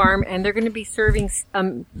Berry Farm, and they're going to be serving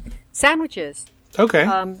sandwiches. Okay.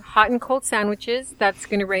 Hot and cold sandwiches. That's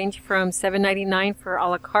going to range from $7.99 for a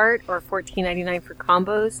la carte or $14.99 for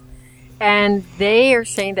combos. And they are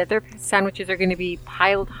saying that their sandwiches are going to be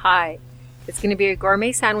piled high. It's going to be a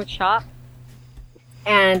gourmet sandwich shop.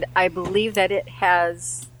 And I believe that it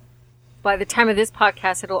has, by the time of this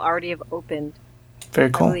podcast, it'll already have opened.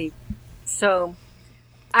 Very cool. So,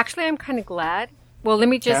 actually, I'm kind of glad. Well, let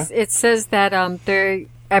me just, it says that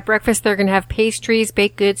at breakfast, they're going to have pastries,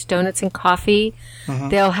 baked goods, donuts, and coffee. Mm-hmm.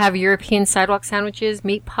 They'll have European sidewalk sandwiches,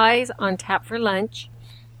 meat pies on tap for lunch.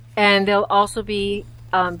 And they'll also be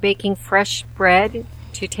baking fresh bread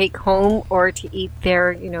to take home or to eat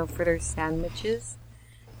there, for their sandwiches.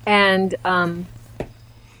 And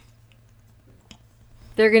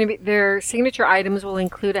their signature items will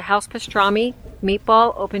include a house pastrami,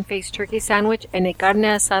 meatball, open-faced turkey sandwich, and a carne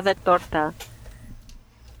asada torta.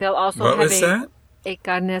 They'll also have that? A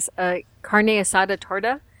carne asada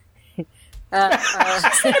torta. She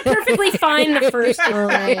said it perfectly fine the first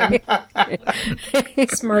time.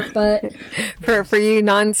 Smart butt. For you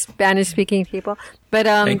non-Spanish speaking people. But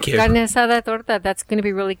Thank you. Carne asada torta, that's going to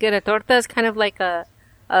be really good. A torta is kind of like a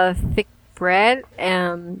thick bread.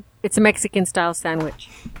 It's a Mexican style sandwich.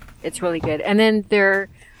 It's really good. And then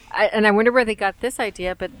I wonder where they got this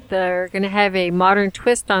idea, but they're going to have a modern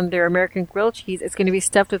twist on their American grilled cheese. It's going to be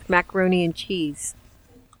stuffed with macaroni and cheese.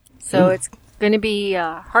 So it's going to be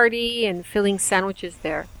hearty and filling sandwiches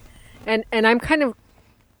there. And I'm kind of,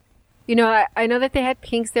 I know that they had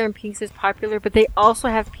Pink's there and Pink's is popular, but they also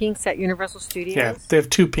have Pink's at Universal Studios. Yeah, they have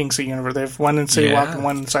two Pink's at Universal. They have one in City Walk and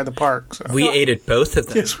one inside the park. So. We ate at both of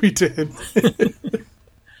them. Yes, we did.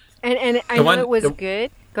 And I know it was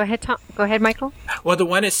good. Go ahead, Tom. Go ahead, Michael. Well, the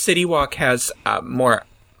one at City Walk has a more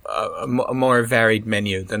varied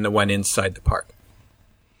menu than the one inside the park.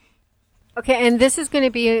 Okay, and this is going to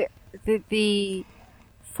be the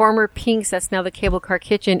former Pink's. That's now the Cable Car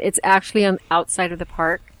Kitchen. It's actually on outside of the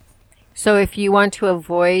park. So if you want to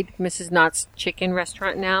avoid Mrs. Knott's Chicken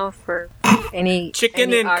Restaurant now for any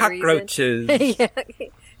chicken and cockroaches.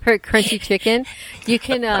 For crunchy chicken, you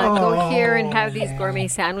can go here and have these gourmet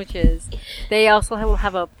sandwiches. They also will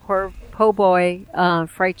have a po' boy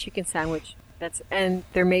fried chicken sandwich. And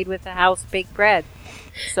they're made with a house baked bread.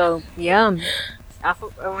 So yum!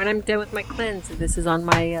 When I'm done with my cleanse, this is on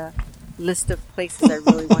my list of places I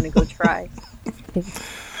really want to go try.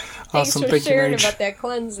 Awesome! Thanks for sharing about that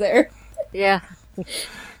cleanse there. Yeah.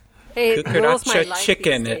 Hey, cucaracha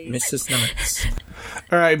chicken at Mrs. Knott's.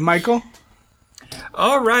 All right, Michael.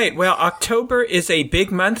 All right. Well, October is a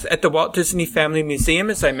big month at the Walt Disney Family Museum.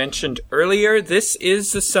 As I mentioned earlier, this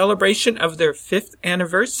is the celebration of their 5th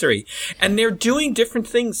anniversary. And they're doing different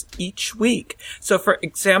things each week. So, for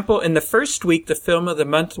example, in the first week, the film of the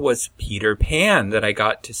month was Peter Pan that I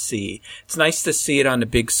got to see. It's nice to see it on a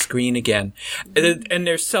big screen again. And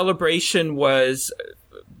their celebration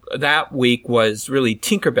that week was really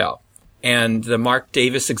Tinkerbell and the Mark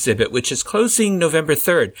Davis exhibit, which is closing November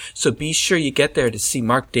 3rd. So be sure you get there to see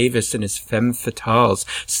Mark Davis and his femme fatales.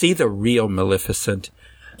 See the real Maleficent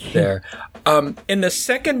there. In the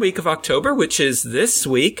second week of October, which is this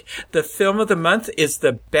week, the film of the month is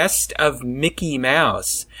The Best of Mickey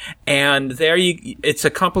Mouse. And it's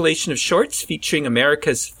a compilation of shorts featuring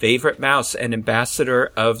America's favorite mouse, an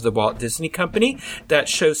ambassador of the Walt Disney Company that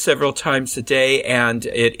shows several times a day, and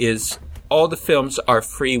all the films are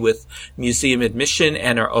free with museum admission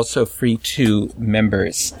and are also free to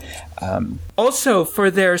members. Also, for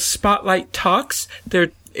their Spotlight Talks,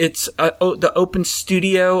 they're It's the open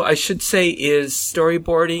studio, I should say, is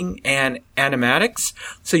storyboarding and animatics.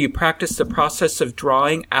 So you practice the process of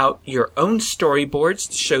drawing out your own storyboards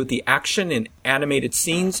to show the action in animated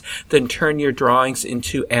scenes, then turn your drawings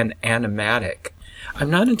into an animatic. I'm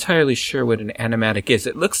not entirely sure what an animatic is.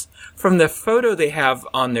 It looks, from the photo they have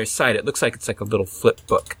on their site, it looks like it's like a little flip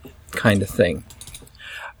book kind of thing.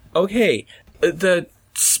 Okay, the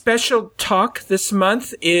special talk this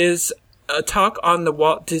month is a talk on the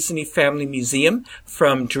Walt Disney Family Museum,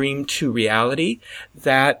 From Dream to Reality.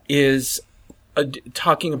 That is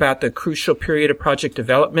talking about the crucial period of project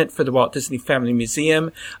development for the Walt Disney Family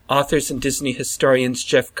Museum. Authors and Disney historians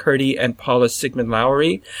Jeff Curdy and Paula Sigmund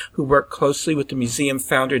Lowry, who work closely with the museum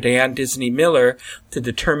founder Diane Disney Miller to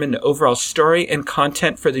determine the overall story and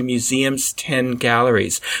content for the museum's 10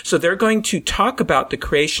 galleries. So they're going to talk about the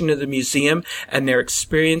creation of the museum and their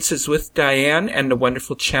experiences with Diane and the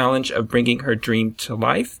wonderful challenge of bringing her dream to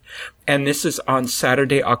life. And this is on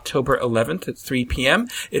Saturday, October 11th at 3 p.m.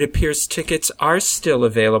 It appears tickets are still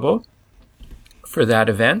available for that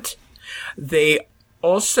event. They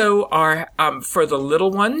also are, for the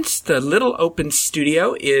little ones, the Little Open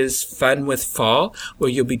Studio is Fun with Fall, where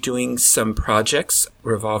you'll be doing some projects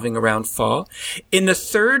revolving around fall. In the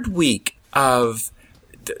third week of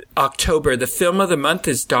October, the film of the month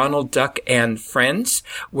is Donald Duck and Friends,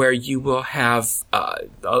 where you will have,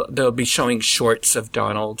 they'll be showing shorts of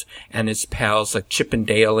Donald and his pals like Chip and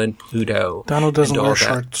Dale and Pluto. Donald doesn't wear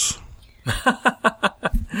shorts.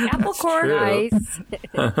 Apple core. Nice.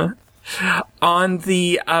 On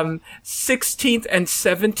the 16th and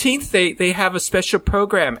 17th, they have a special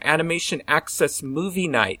program, Animation Access Movie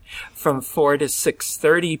Night, from 4 to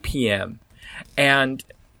 6:30 p.m. And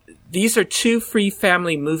these are 2 free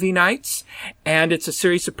family movie nights, and it's a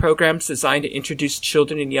series of programs designed to introduce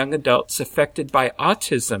children and young adults affected by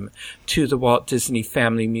autism to the Walt Disney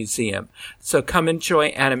Family Museum. So come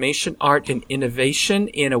enjoy animation, art, and innovation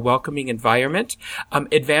in a welcoming environment.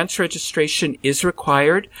 Advance registration is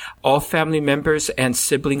required. All family members and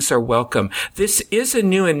siblings are welcome. This is a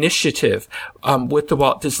new initiative with the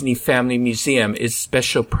Walt Disney Family Museum, is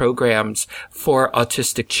special programs for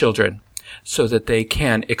autistic children, so that they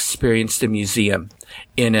can experience the museum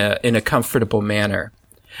in a comfortable manner.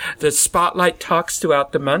 The spotlight talks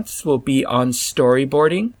throughout the months will be on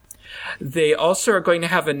storyboarding. They also are going to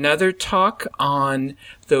have another talk on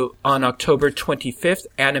October 25th,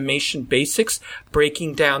 Animation Basics,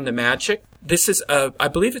 Breaking Down the Magic. This is I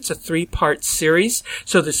believe it's a 3-part series.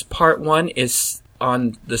 So this part 1 is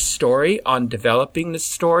on the story, on developing the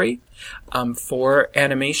story, for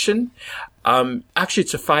animation. Actually,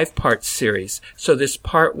 it's a 5-part series. So this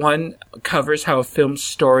part 1 covers how a film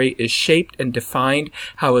story is shaped and defined,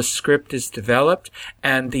 how a script is developed,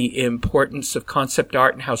 and the importance of concept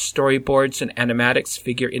art and how storyboards and animatics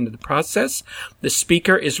figure into the process. The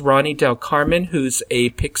speaker is Ronnie Del Carmen, who's a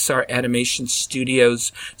Pixar Animation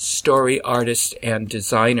Studios story artist and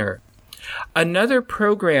designer. Another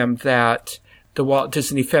program that the Walt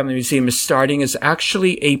Disney Family Museum is starting is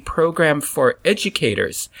actually a program for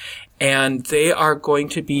educators. And they are going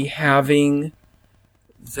to be having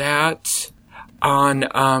that on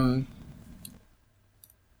the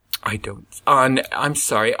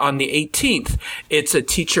 18th. It's a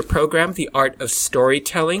teacher program, The Art of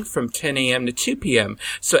Storytelling, from 10 a.m. to 2 p.m.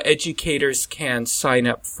 So educators can sign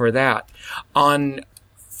up for that. On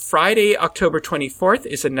Friday, October 24th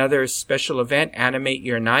is another special event, Animate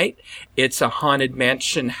Your Night. It's a Haunted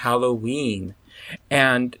Mansion Halloween.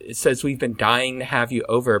 And it says, we've been dying to have you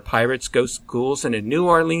over. Pirates, ghosts, ghouls, and a New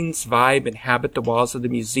Orleans vibe inhabit the walls of the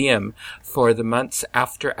museum for the month's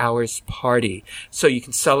after hours party. So you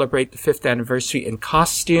can celebrate the 5th anniversary in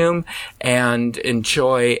costume and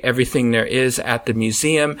enjoy everything there is at the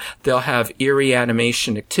museum. They'll have eerie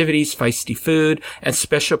animation activities, feisty food, and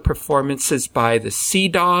special performances by the Sea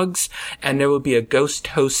Dogs. And there will be a ghost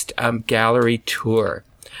host gallery tour.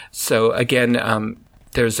 So again,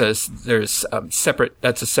 that's a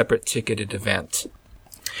separate ticketed event.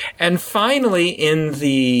 And finally, in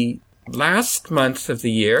the last month of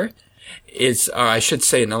the year in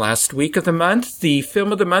the last week of the month, the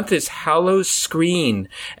film of the month is Hallow Screen.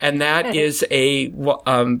 And that is that's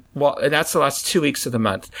the last 2 weeks of the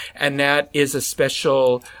month. And that is a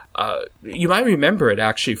special, you might remember it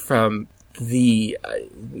actually from the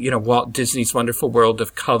Walt Disney's Wonderful World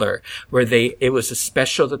of Color, where it was a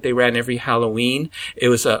special that they ran every Halloween. It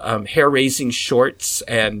was a hair-raising shorts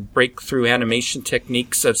and breakthrough animation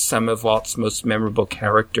techniques of some of Walt's most memorable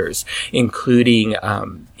characters, including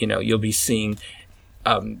you'll be seeing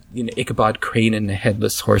Ichabod Crane and the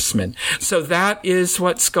Headless Horseman. So that is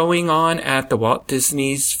what's going on at the Walt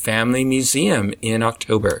Disney's Family Museum in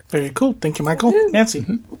October. Very cool. Thank you, Michael. Nancy.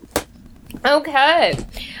 Okay.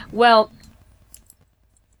 Well,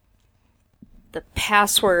 the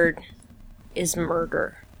password is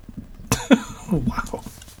murder. Wow.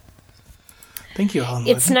 Thank you, Helen.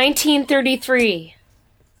 It's 1933.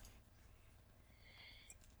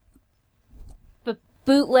 But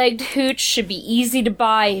bootlegged hooch should be easy to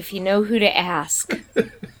buy if you know who to ask.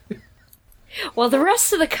 While the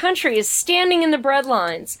rest of the country is standing in the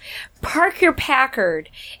breadlines, park your Packard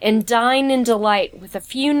and dine in delight with a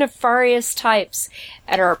few nefarious types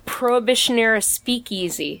at our Prohibition-era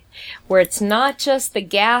speakeasy, where it's not just the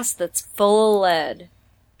gas that's full of lead.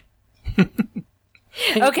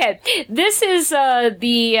 Okay, this is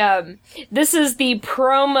the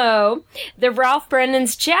promo that Ralph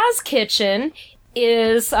Brennan's Jazz Kitchen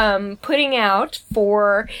is putting out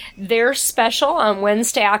for their special on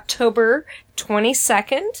Wednesday, October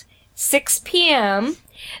 22nd, 6 p.m.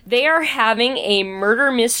 They are having a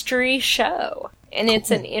murder mystery show, and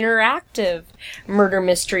it's an interactive murder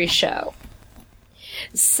mystery show.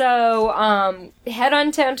 So, head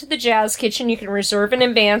on down to the Jazz Kitchen. You can reserve in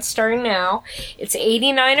advance starting now. It's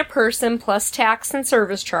 $89 a person plus tax and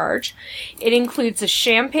service charge. It includes a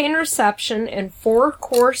champagne reception and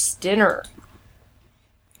 4-course dinner.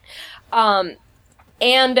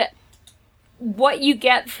 And what you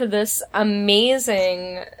get for this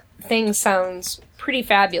amazing thing sounds pretty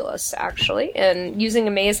fabulous, actually. And using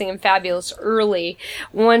amazing and fabulous early,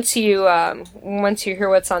 once you hear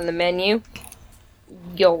what's on the menu,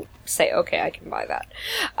 you'll say, okay, I can buy that.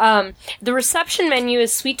 The reception menu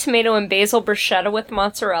is sweet tomato and basil bruschetta with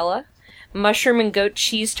mozzarella, mushroom and goat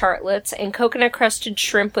cheese tartlets, and coconut-crusted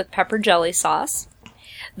shrimp with pepper jelly sauce.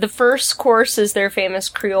 The first course is their famous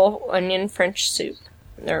Creole onion French soup.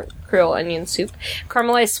 Their Creole onion soup.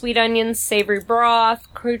 Caramelized sweet onions, savory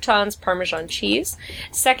broth, croutons, Parmesan cheese.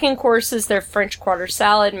 Second course is their French quarter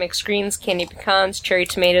salad, mixed greens, candied pecans, cherry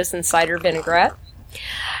tomatoes, and cider vinaigrette.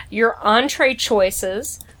 Your entree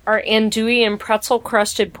choices are andouille and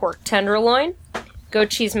pretzel-crusted pork tenderloin,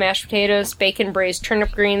 goat cheese mashed potatoes, bacon braised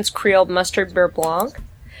turnip greens, Creole mustard beurre blanc,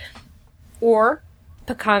 or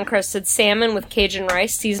pecan-crusted salmon with Cajun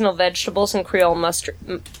rice, seasonal vegetables, and Creole mustard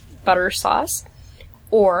butter sauce,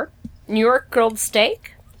 or New York grilled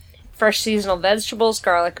steak, fresh seasonal vegetables,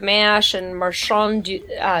 garlic mash, and Marchand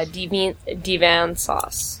Divin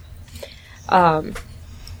sauce.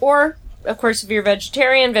 Or, of course, if you're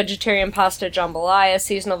vegetarian pasta jambalaya,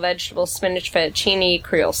 seasonal vegetables, spinach fettuccine,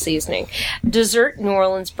 Creole seasoning. Dessert, New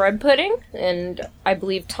Orleans bread pudding, and I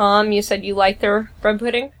believe, Tom, you said you like their bread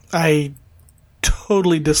pudding? I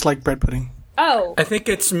totally dislike bread pudding. Oh. I think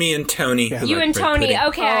it's me and Tony. Yeah. You and Tony,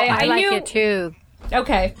 okay. I like it too.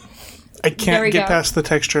 Okay. I can't get past the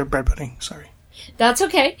texture of bread pudding. Sorry. That's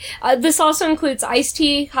okay. This also includes iced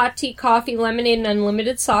tea, hot tea, coffee, lemonade, and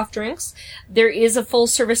unlimited soft drinks. There is a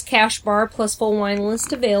full-service cash bar plus full wine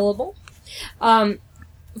list available.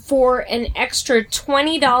 For an extra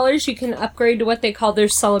 $20, you can upgrade to what they call their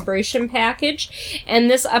celebration package, and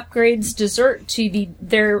this upgrades dessert to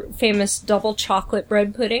their famous double chocolate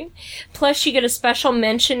bread pudding. Plus, you get a special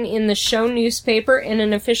mention in the show newspaper and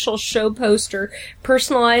an official show poster,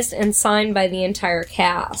 personalized and signed by the entire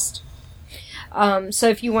cast. So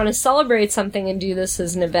if you want to celebrate something and do this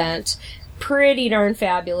as an event, pretty darn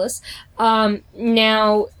fabulous.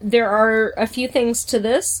 Now, there are a few things to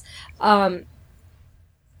this.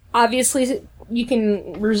 Obviously, you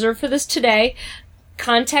can reserve for this today.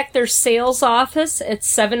 Contact their sales office at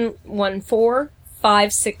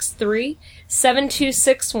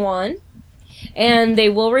 714-563-7261. And they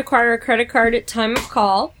will require a credit card at time of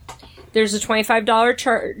call. There's a $25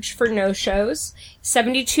 charge for no-shows,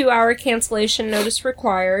 72-hour cancellation notice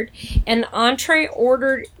required, and entree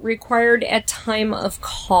order required at time of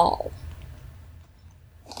call.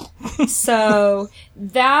 So,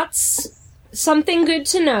 that's something good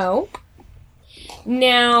to know.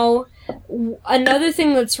 Now, another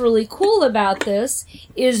thing that's really cool about this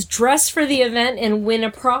is dress for the event and win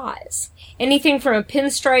a prize. Anything from a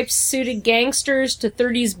pinstripe suited gangsters to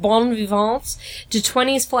 30s bon vivants to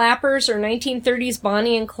 20s flappers or 1930s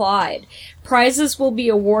Bonnie and Clyde. Prizes will be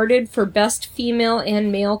awarded for best female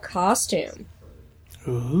and male costume.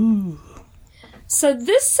 Ooh. So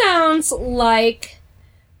this sounds like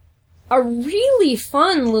a really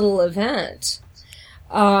fun little event.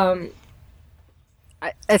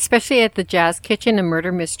 Especially at the Jazz Kitchen, a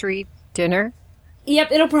murder mystery dinner.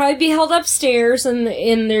 Yep, it'll probably be held upstairs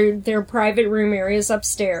in their private room areas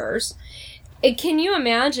upstairs. Can you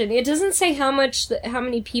imagine? It doesn't say how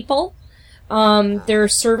many people they're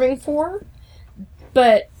serving for.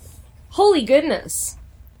 But, holy goodness,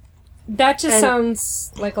 that just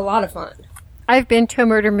sounds like a lot of fun. I've been to a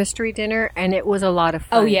murder mystery dinner, and it was a lot of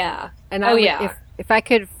fun. Oh, yeah. And if I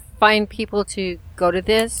could find people to go to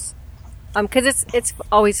this, because it's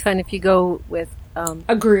always fun if you go with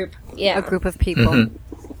a group. Yeah. A group of people.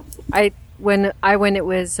 Mm-hmm. When I went, it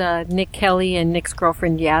was Nick Kelly and Nick's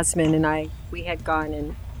girlfriend Yasmin and we had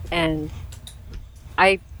gone, and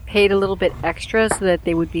I paid a little bit extra so that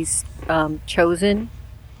they would be chosen,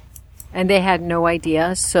 and they had no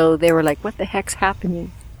idea, so they were like, what the heck's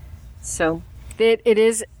happening? So it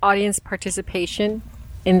is audience participation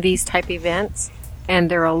in these type events, and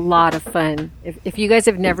they're a lot of fun. If you guys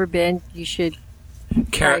have never been, you should.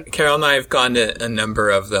 Carol and I have gone to a number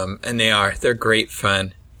of them, and they're great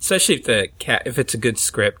fun. Especially if it's a good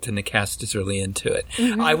script and the cast is really into it.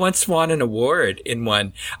 Mm-hmm. I once won an award in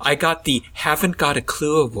one. I got the Haven't Got a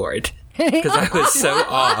Clue award because I was so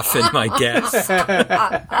off in my guess.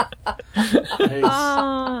 That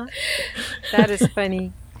is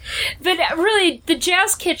funny. But really, the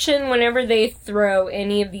Jazz Kitchen, whenever they throw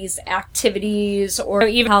any of these activities or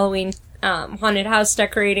even Halloween haunted house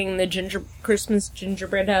decorating, the Christmas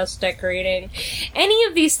gingerbread house decorating, any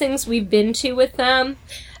of these things we've been to with them,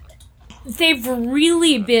 they've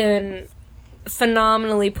really been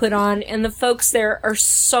phenomenally put on, and the folks there are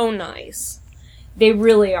so nice. They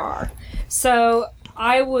really are. So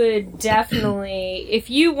I would definitely,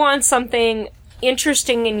 if you want something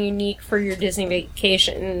interesting and unique for your Disney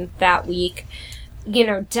vacation that week,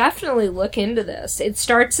 definitely look into this. It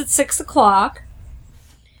starts at 6:00.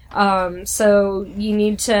 So you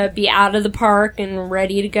need to be out of the park and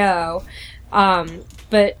ready to go.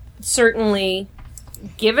 But certainly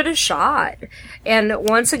give it a shot. And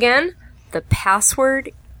once again, the password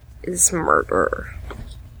is murder.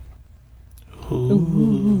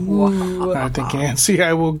 Ooh. I think Nancy,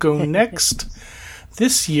 I will go next.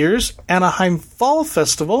 This year's Anaheim Fall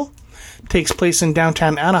Festival takes place in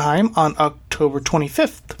downtown Anaheim on October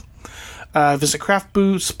 25th. Visit craft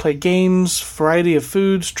booths, play games, variety of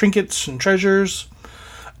foods, trinkets, and treasures.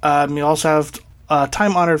 You also have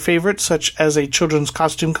time-honored favorites such as a children's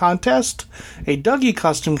costume contest, a Dougie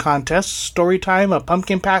costume contest, story time, a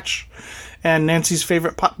pumpkin patch, and Nancy's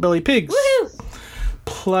favorite potbelly pigs. Woohoo!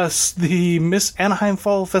 Plus the Miss Anaheim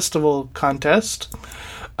Fall Festival contest.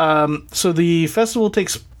 So the festival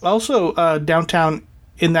takes also downtown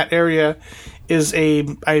in that area is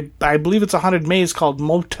I believe it's a haunted maze called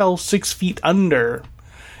Motel 6 Feet Under.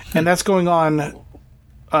 And that's going on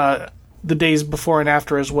the days before and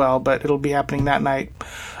after as well, but it'll be happening that night.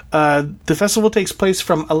 The festival takes place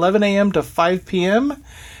from 11 a.m. to 5 p.m.,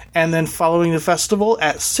 and then following the festival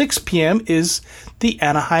at 6 p.m. is the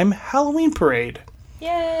Anaheim Halloween Parade.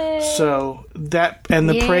 Yay! So the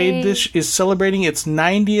parade is celebrating its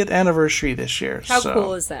 90th anniversary this year. How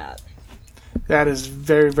cool is that? That is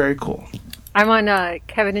very, very cool. I'm on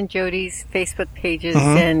Kevin and Jody's Facebook pages,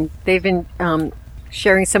 and they've been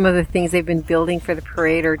sharing some of the things they've been building for the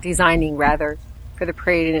parade, or designing rather, for the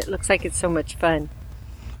parade, and it looks like it's so much fun.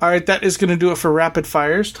 All right, that is going to do it for Rapid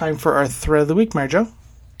Fires. Time for our Thread of the Week, Mary Jo.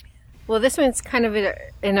 Well, this one's kind of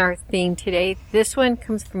in our theme today. This one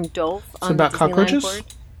comes from Dolph on about the Disneyland cockroaches? board.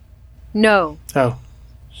 No. Oh.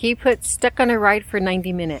 He put stuck on a ride for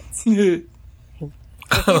 90 minutes. Was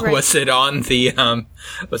it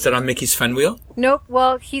on Mickey's Fun Wheel? Nope.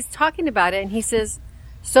 Well, he's talking about it, and he says,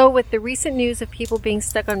 so with the recent news of people being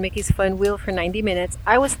stuck on Mickey's Fun Wheel for 90 minutes,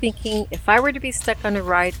 I was thinking, if I were to be stuck on a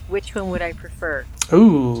ride, which one would I prefer?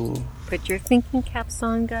 Ooh. Put your thinking caps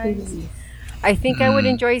on, guys. I think I would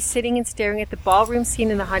enjoy sitting and staring at the ballroom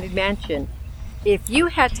scene in the Haunted Mansion. If you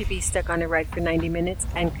had to be stuck on a ride for 90 minutes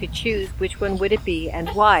and could choose, which one would it be and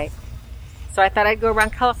why? So I thought I'd go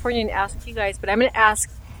around California and ask you guys, but I'm going to ask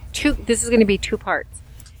this is going to be two parts.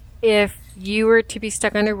 If you were to be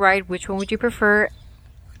stuck on a ride, which one would you prefer?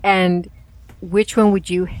 And which one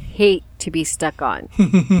would you hate to be stuck on?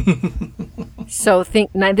 So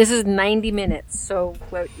this is 90 minutes. So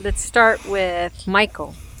let's start with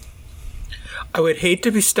Michael. I would hate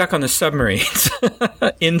to be stuck on the submarines,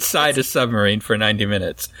 inside a submarine for 90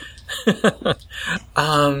 minutes. I'd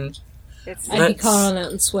be calling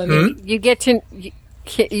out and swimming. You get to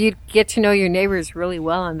know your neighbors really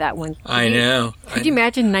well on that one. I know. Could you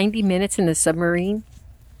imagine 90 minutes in the submarine?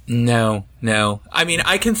 No. I mean,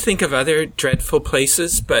 I can think of other dreadful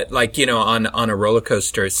places, but on a roller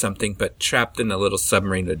coaster or something, but trapped in a little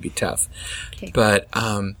submarine would be tough. Okay. But,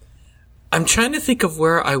 I'm trying to think of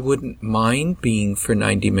where I wouldn't mind being for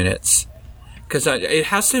 90 minutes. because it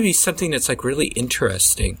has to be something that's like really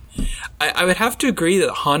interesting. I would have to agree that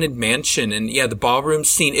Haunted Mansion and the ballroom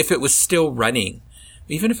scene, if it was still running,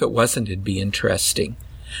 even if it wasn't, it'd be interesting.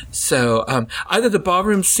 So either the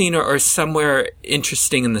ballroom scene or somewhere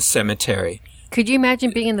interesting in the cemetery. Could you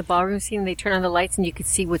imagine being in the ballroom scene and they turn on the lights and you could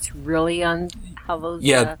see what's really on how those...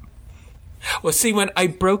 Yeah. Well, see, when I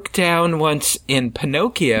broke down once in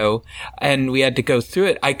Pinocchio and we had to go through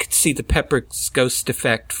it, I could see the Pepper's Ghost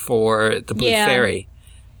effect for the Blue Fairy.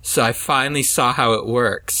 So I finally saw how it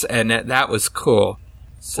works, and that was cool.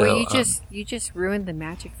 So, well, you just ruined the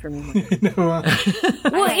magic for me. Well,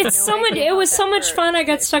 it's so much. It was so much fun. I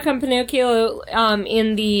got stuck on Pinocchio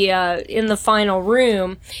in the final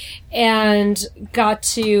room, and got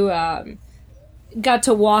to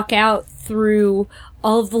walk out through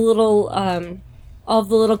all the little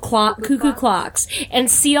cuckoo clocks and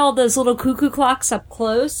see all those little cuckoo clocks up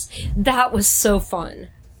close. That was so fun.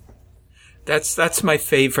 That's my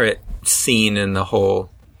favorite scene in the whole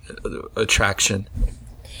attraction.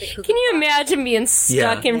 Can you imagine being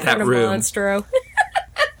stuck in front of Monstro?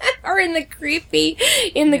 Or in the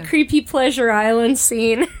creepy Pleasure Island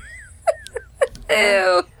scene?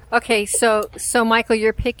 Ew. Okay, so Michael,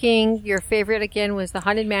 you're picking your favorite again was the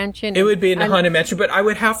Haunted Mansion. It would be in the Haunted Mansion, but I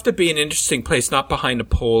would have to be an interesting place, not behind a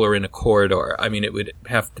pole or in a corridor. I mean, it would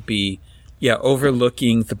have to be,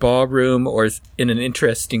 overlooking the ballroom or in an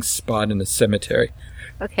interesting spot in the cemetery.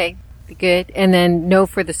 Okay, good. And then no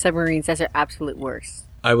for the submarines. That's our absolute worst.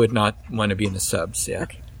 I would not want to be in the subs, yeah.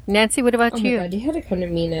 Okay. Nancy, what about you? Oh my God, you had to come to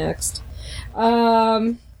me next.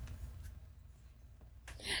 I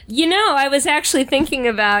was actually thinking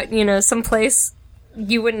about, some place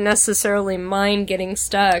you wouldn't necessarily mind getting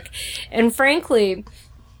stuck. And frankly,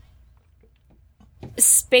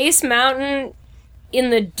 Space Mountain in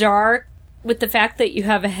the dark with the fact that you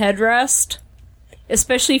have a headrest,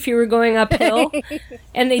 especially if you were going uphill,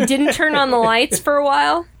 and they didn't turn on the lights for a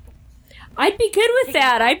while, I'd be good with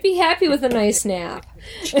that. I'd be happy with a nice nap.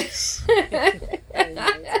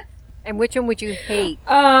 And which one would you hate?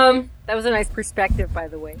 That was a nice perspective, by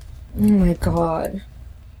the way. Oh my God.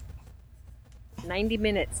 90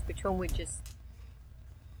 minutes. Which one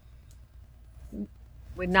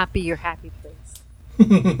would not be your happy place?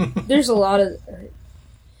 There's a lot of...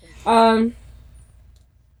 I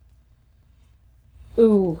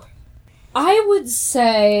would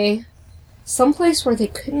say someplace where they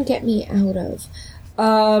couldn't get me out of.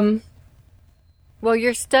 Well,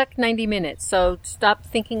 you're stuck 90 minutes, so stop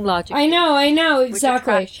thinking logically. I know,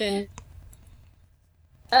 exactly.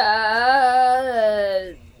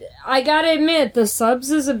 I gotta admit, the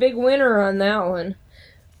subs is a big winner on that one.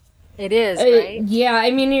 It is, right? Yeah,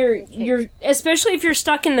 I mean, you're especially if you're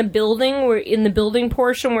stuck in the building, in the building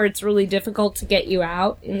portion where it's really difficult to get you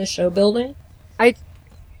out in the show building. I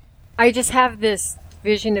just have this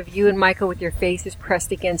vision of you and Michael with your faces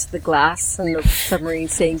pressed against the glass and the submarine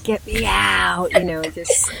saying, "Get me out!"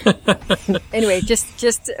 Just anyway,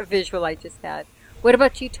 just a visual I just had. What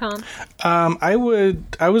about you, Tom? I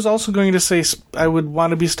was also going to say I would want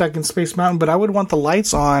to be stuck in Space Mountain, but I would want the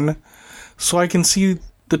lights on so I can see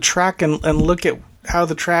the track and look at how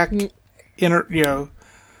the track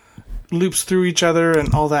loops through each other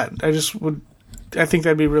and all that. I think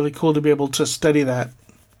that'd be really cool to be able to study that.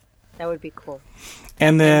 That would be cool.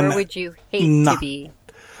 And then where would you hate to be?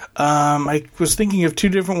 I was thinking of two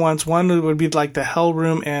different ones. One would be like the Hell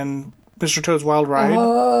Room in Mr. Toad's Wild Ride.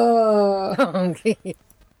 Oh.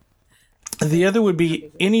 The other would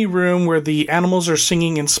be any room where the animals are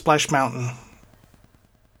singing in Splash Mountain.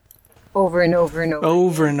 Over and over and over.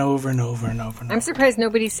 Over and over and over and over. I'm surprised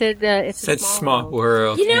nobody said it's a small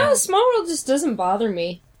world. Small World just doesn't bother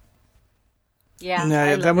me. Yeah,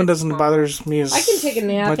 no, that one doesn't bother me as I can take a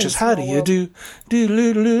nap much as how do you do?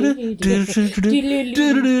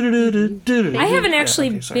 I haven't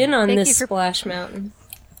actually been on this Splash Mountain.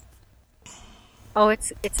 Oh,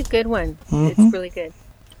 it's a good one. Mm-hmm. It's really good.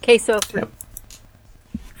 Okay, so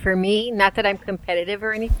for me, not that I'm competitive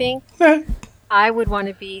or anything, I would want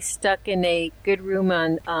to be stuck in a good room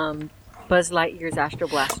on Buzz Lightyear's Astro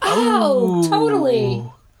Blaster. Oh, totally.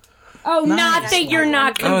 Oh, nice. Not that you're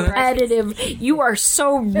not competitive. You are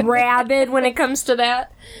so rabid when it comes to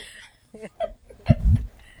that.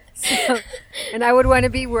 And I would want to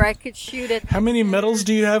be where I could shoot it. How many medals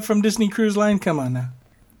do you have from Disney Cruise Line? Come on now.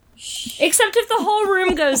 Except if the whole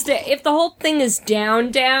room goes down. If the whole thing is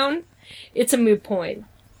down, it's a moot point.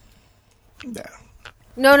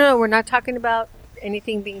 No, we're not talking about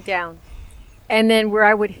anything being down. And then where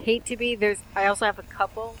I would hate to be, I also have a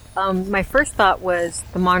couple. My first thought was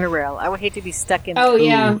the monorail. I would hate to be stuck in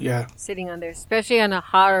yeah. Sitting on there, especially on a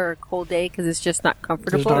hot or a cold day because it's just not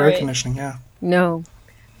comfortable. There's no air conditioning, yeah. No.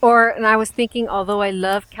 And I was thinking, although I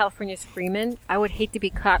love California Screamin', I would hate to be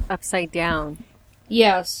caught upside down.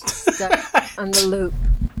 Yes. Stuck on the loop.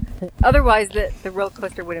 Otherwise, the roller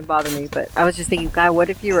coaster wouldn't bother me. But I was just thinking, God, what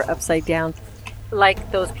if you were upside down?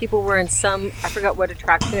 Like those people were in I forgot what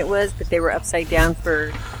attraction it was, but they were upside down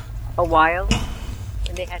for a while.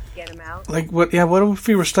 And they had to get them out. Like what? Yeah, what if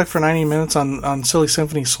we were stuck for 90 minutes on Silly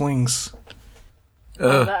Symphony swings?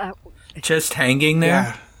 Just hanging there?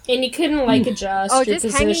 Yeah. And you couldn't, adjust your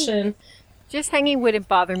position. Just hanging wouldn't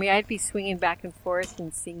bother me. I'd be swinging back and forth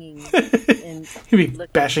and singing. And you'd be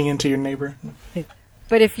bashing into your neighbor.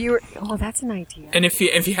 But if you were... Oh, that's an idea. And if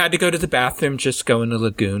you had to go to the bathroom, just go in the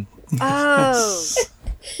lagoon. Oh.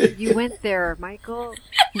 You went there, Michael.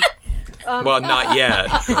 Well, not yet.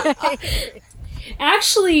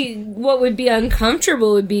 Actually, what would be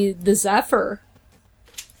uncomfortable would be the Zephyr.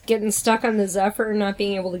 Getting stuck on the Zephyr and not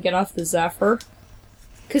being able to get off the Zephyr.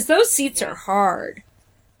 Because those seats are hard.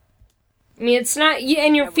 I mean, it's not...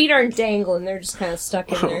 and your feet aren't dangling. They're just kind of stuck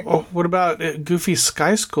in there. Oh, what about Goofy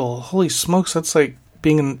Sky School? Holy smokes, that's like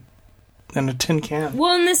being in a tin can.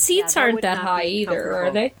 Well, and the seats aren't that high either, are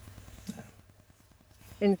they?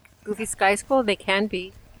 In Goofy Sky School, they can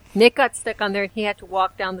be. Nick got stuck on there, and he had to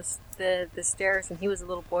walk down the stairs, and he was a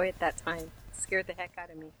little boy at that time. It scared the heck out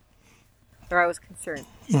of me. Or I was concerned.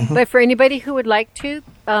 Mm-hmm. But for anybody who would like to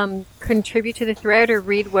contribute to the thread or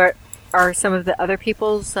read what are some of the other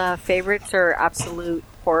people's favorites or absolute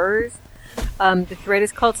horrors, the thread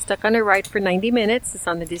is called Stuck on a Ride for 90 Minutes. It's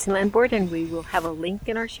on the Disneyland board, and we will have a link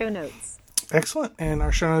in our show notes. Excellent. And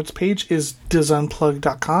our show notes page is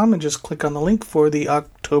disunplug.com, and just click on the link for the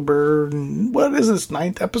October,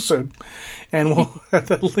 9th episode. And we'll have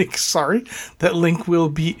that link. Sorry. That link will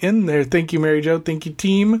be in there. Thank you, Mary Jo. Thank you,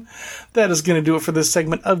 team. That is going to do it for this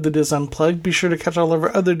segment of the Dis Unplugged. Be sure to catch all of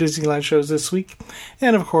our other Disneyland shows this week.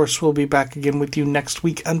 And of course, we'll be back again with you next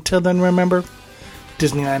week. Until then, remember,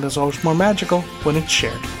 Disneyland is always more magical when it's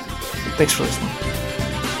shared. Thanks for listening.